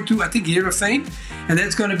he's going to, I think, Heerenveen, and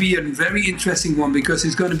that's going to be a very interesting one because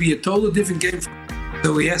it's going to be a total different game.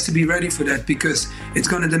 So he has to be ready for that because it's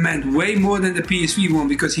going to demand way more than the PSV one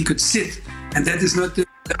because he could sit, and that is not the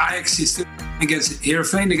Ajax system. Against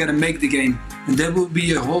Heerenveen, they got to make the game, and that will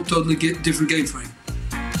be a whole totally different game for him.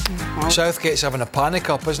 Southgate's having a panic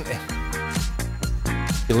up, isn't he?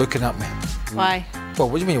 You're looking at me. Why? Well,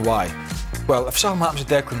 what do you mean why? Well, if something happens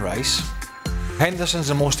to Declan Rice, Henderson's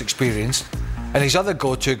the most experienced, and his other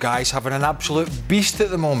go-to guy's having an absolute beast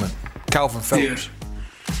at the moment, Calvin Phillips.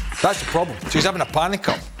 Yeah. That's the problem. So he's having a panic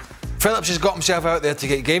up. Phillips has got himself out there to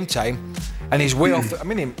get game time, and he's way off. I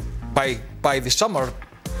mean, by the summer,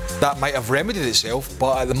 that might have remedied itself,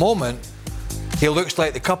 but at the moment, he looks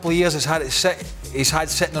like the couple of years he's had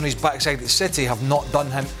sitting on his backside at City have not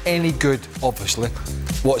done him any good, obviously,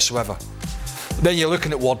 whatsoever. Then you're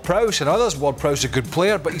looking at Ward-Prowse and others. Ward-Prowse is a good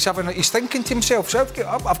player, but he's thinking to himself,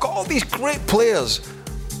 I've got all these great players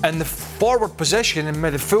in the forward position and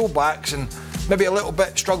maybe full-backs and maybe a little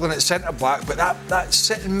bit struggling at centre-back, but that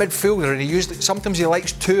sitting midfielder, and sometimes he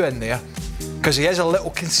likes two in there because he is a little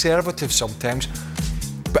conservative sometimes.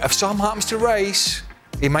 But if something happens to Rice,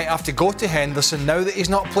 he might have to go to Henderson now that he's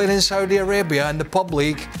not playing in Saudi Arabia in the pub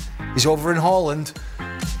league. He's over in Holland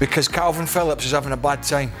because Calvin Phillips is having a bad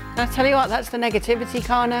time. I tell you what, that's the negativity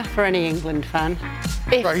corner for any England fan.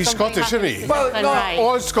 Well, he's Scottish, isn't he? Well, no, right.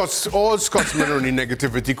 all Scotsmen are only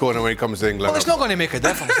negativity corner when it comes to England. Well, it's not going to make a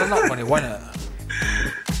difference. They're not going to win it.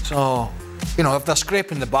 So, you know, if they're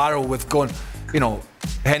scraping the barrel with going, you know,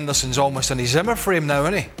 Henderson's almost in his Zimmer frame now,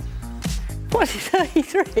 isn't he? What's he,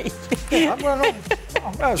 33? Yeah, well,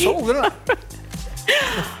 that's old, isn't it?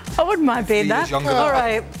 I wouldn't mind being that. All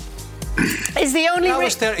right. Is the only... I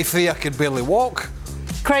was 33, I could barely walk.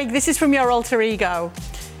 Craig, this is from your alter ego.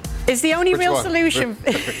 Is the only real solution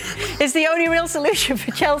for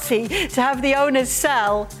Chelsea to have the owners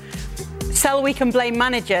sell we can blame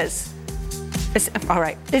managers? All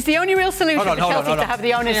right. Is the only real solution for Chelsea to have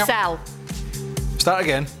the owners sell? Start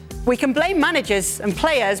again. We can blame managers and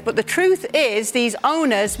players, but the truth is these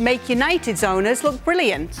owners make United's owners look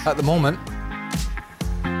brilliant. At the moment,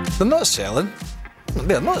 they're not selling.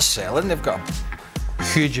 They're not selling. They've got a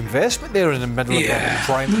huge investment there in the middle of the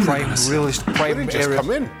prime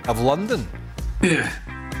area of London. Yeah.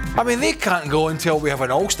 I mean, they can't go until we have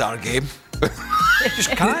an All-Star game. They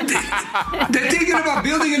just can't. They're thinking about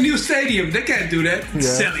building a new stadium. They can't do that.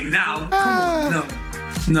 Selling now. Come on.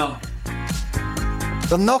 No.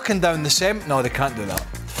 They're knocking down the cement. No, they can't do that.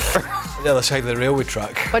 The other side of the railway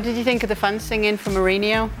track. What did you think of the fans singing for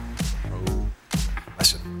Mourinho?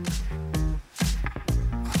 Listen,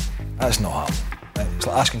 that's not happening. It's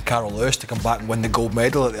like asking Carol Lewis to come back and win the gold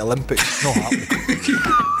medal at the Olympics. It's not happening.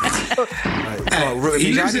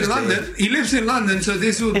 He lives in London. He lives in London, so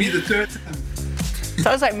this will be the third time.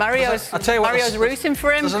 Sounds like Mario's rooting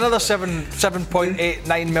for him. There's another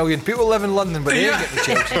 7.89 million people live in London, but they ain't getting the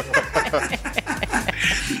chance.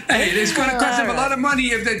 Hey, it's going to cost them a lot of money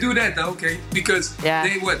if they do that, okay? Because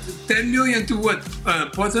they 10 million to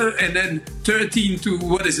Potter, and then 13 to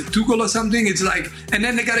Tuchel or something. It's like, and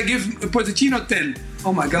then they got to give Pochettino 10.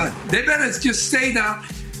 Oh my God! They better just stay down,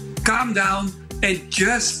 calm down, and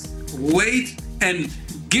just wait and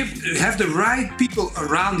have the right people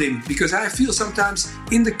around him. Because I feel sometimes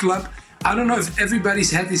in the club, I don't know if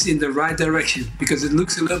everybody's head is in the right direction because it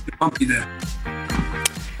looks a little bit bumpy there.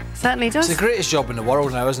 Certainly does. It's the greatest job in the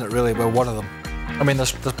world now, isn't it, really? Well, one of them. I mean,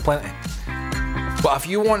 there's plenty. But if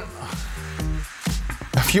you want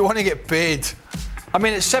to get paid, I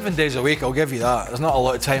mean, it's 7 days a week, I'll give you that. There's not a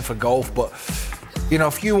lot of time for golf, but, you know,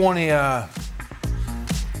 if you want to,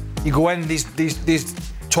 you go in, these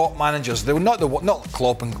top managers, they're not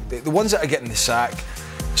Klopp, and the ones that are getting the sack,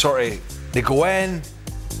 they go in,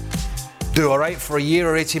 do all right for a year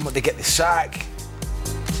or 18 months, they get the sack.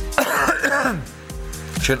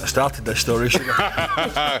 Shouldn't have started this story, should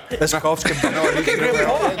I? This cough's coming on. Look at Graham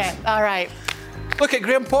Potter. Okay, all right. Look at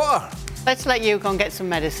Graham Potter. Let's let you go and get some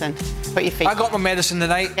medicine. Put your feet. I got my medicine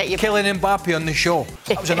tonight. Kylian Mbappe on the show.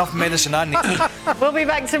 That was enough medicine I need. We'll be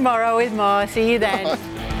back tomorrow with more. See you then.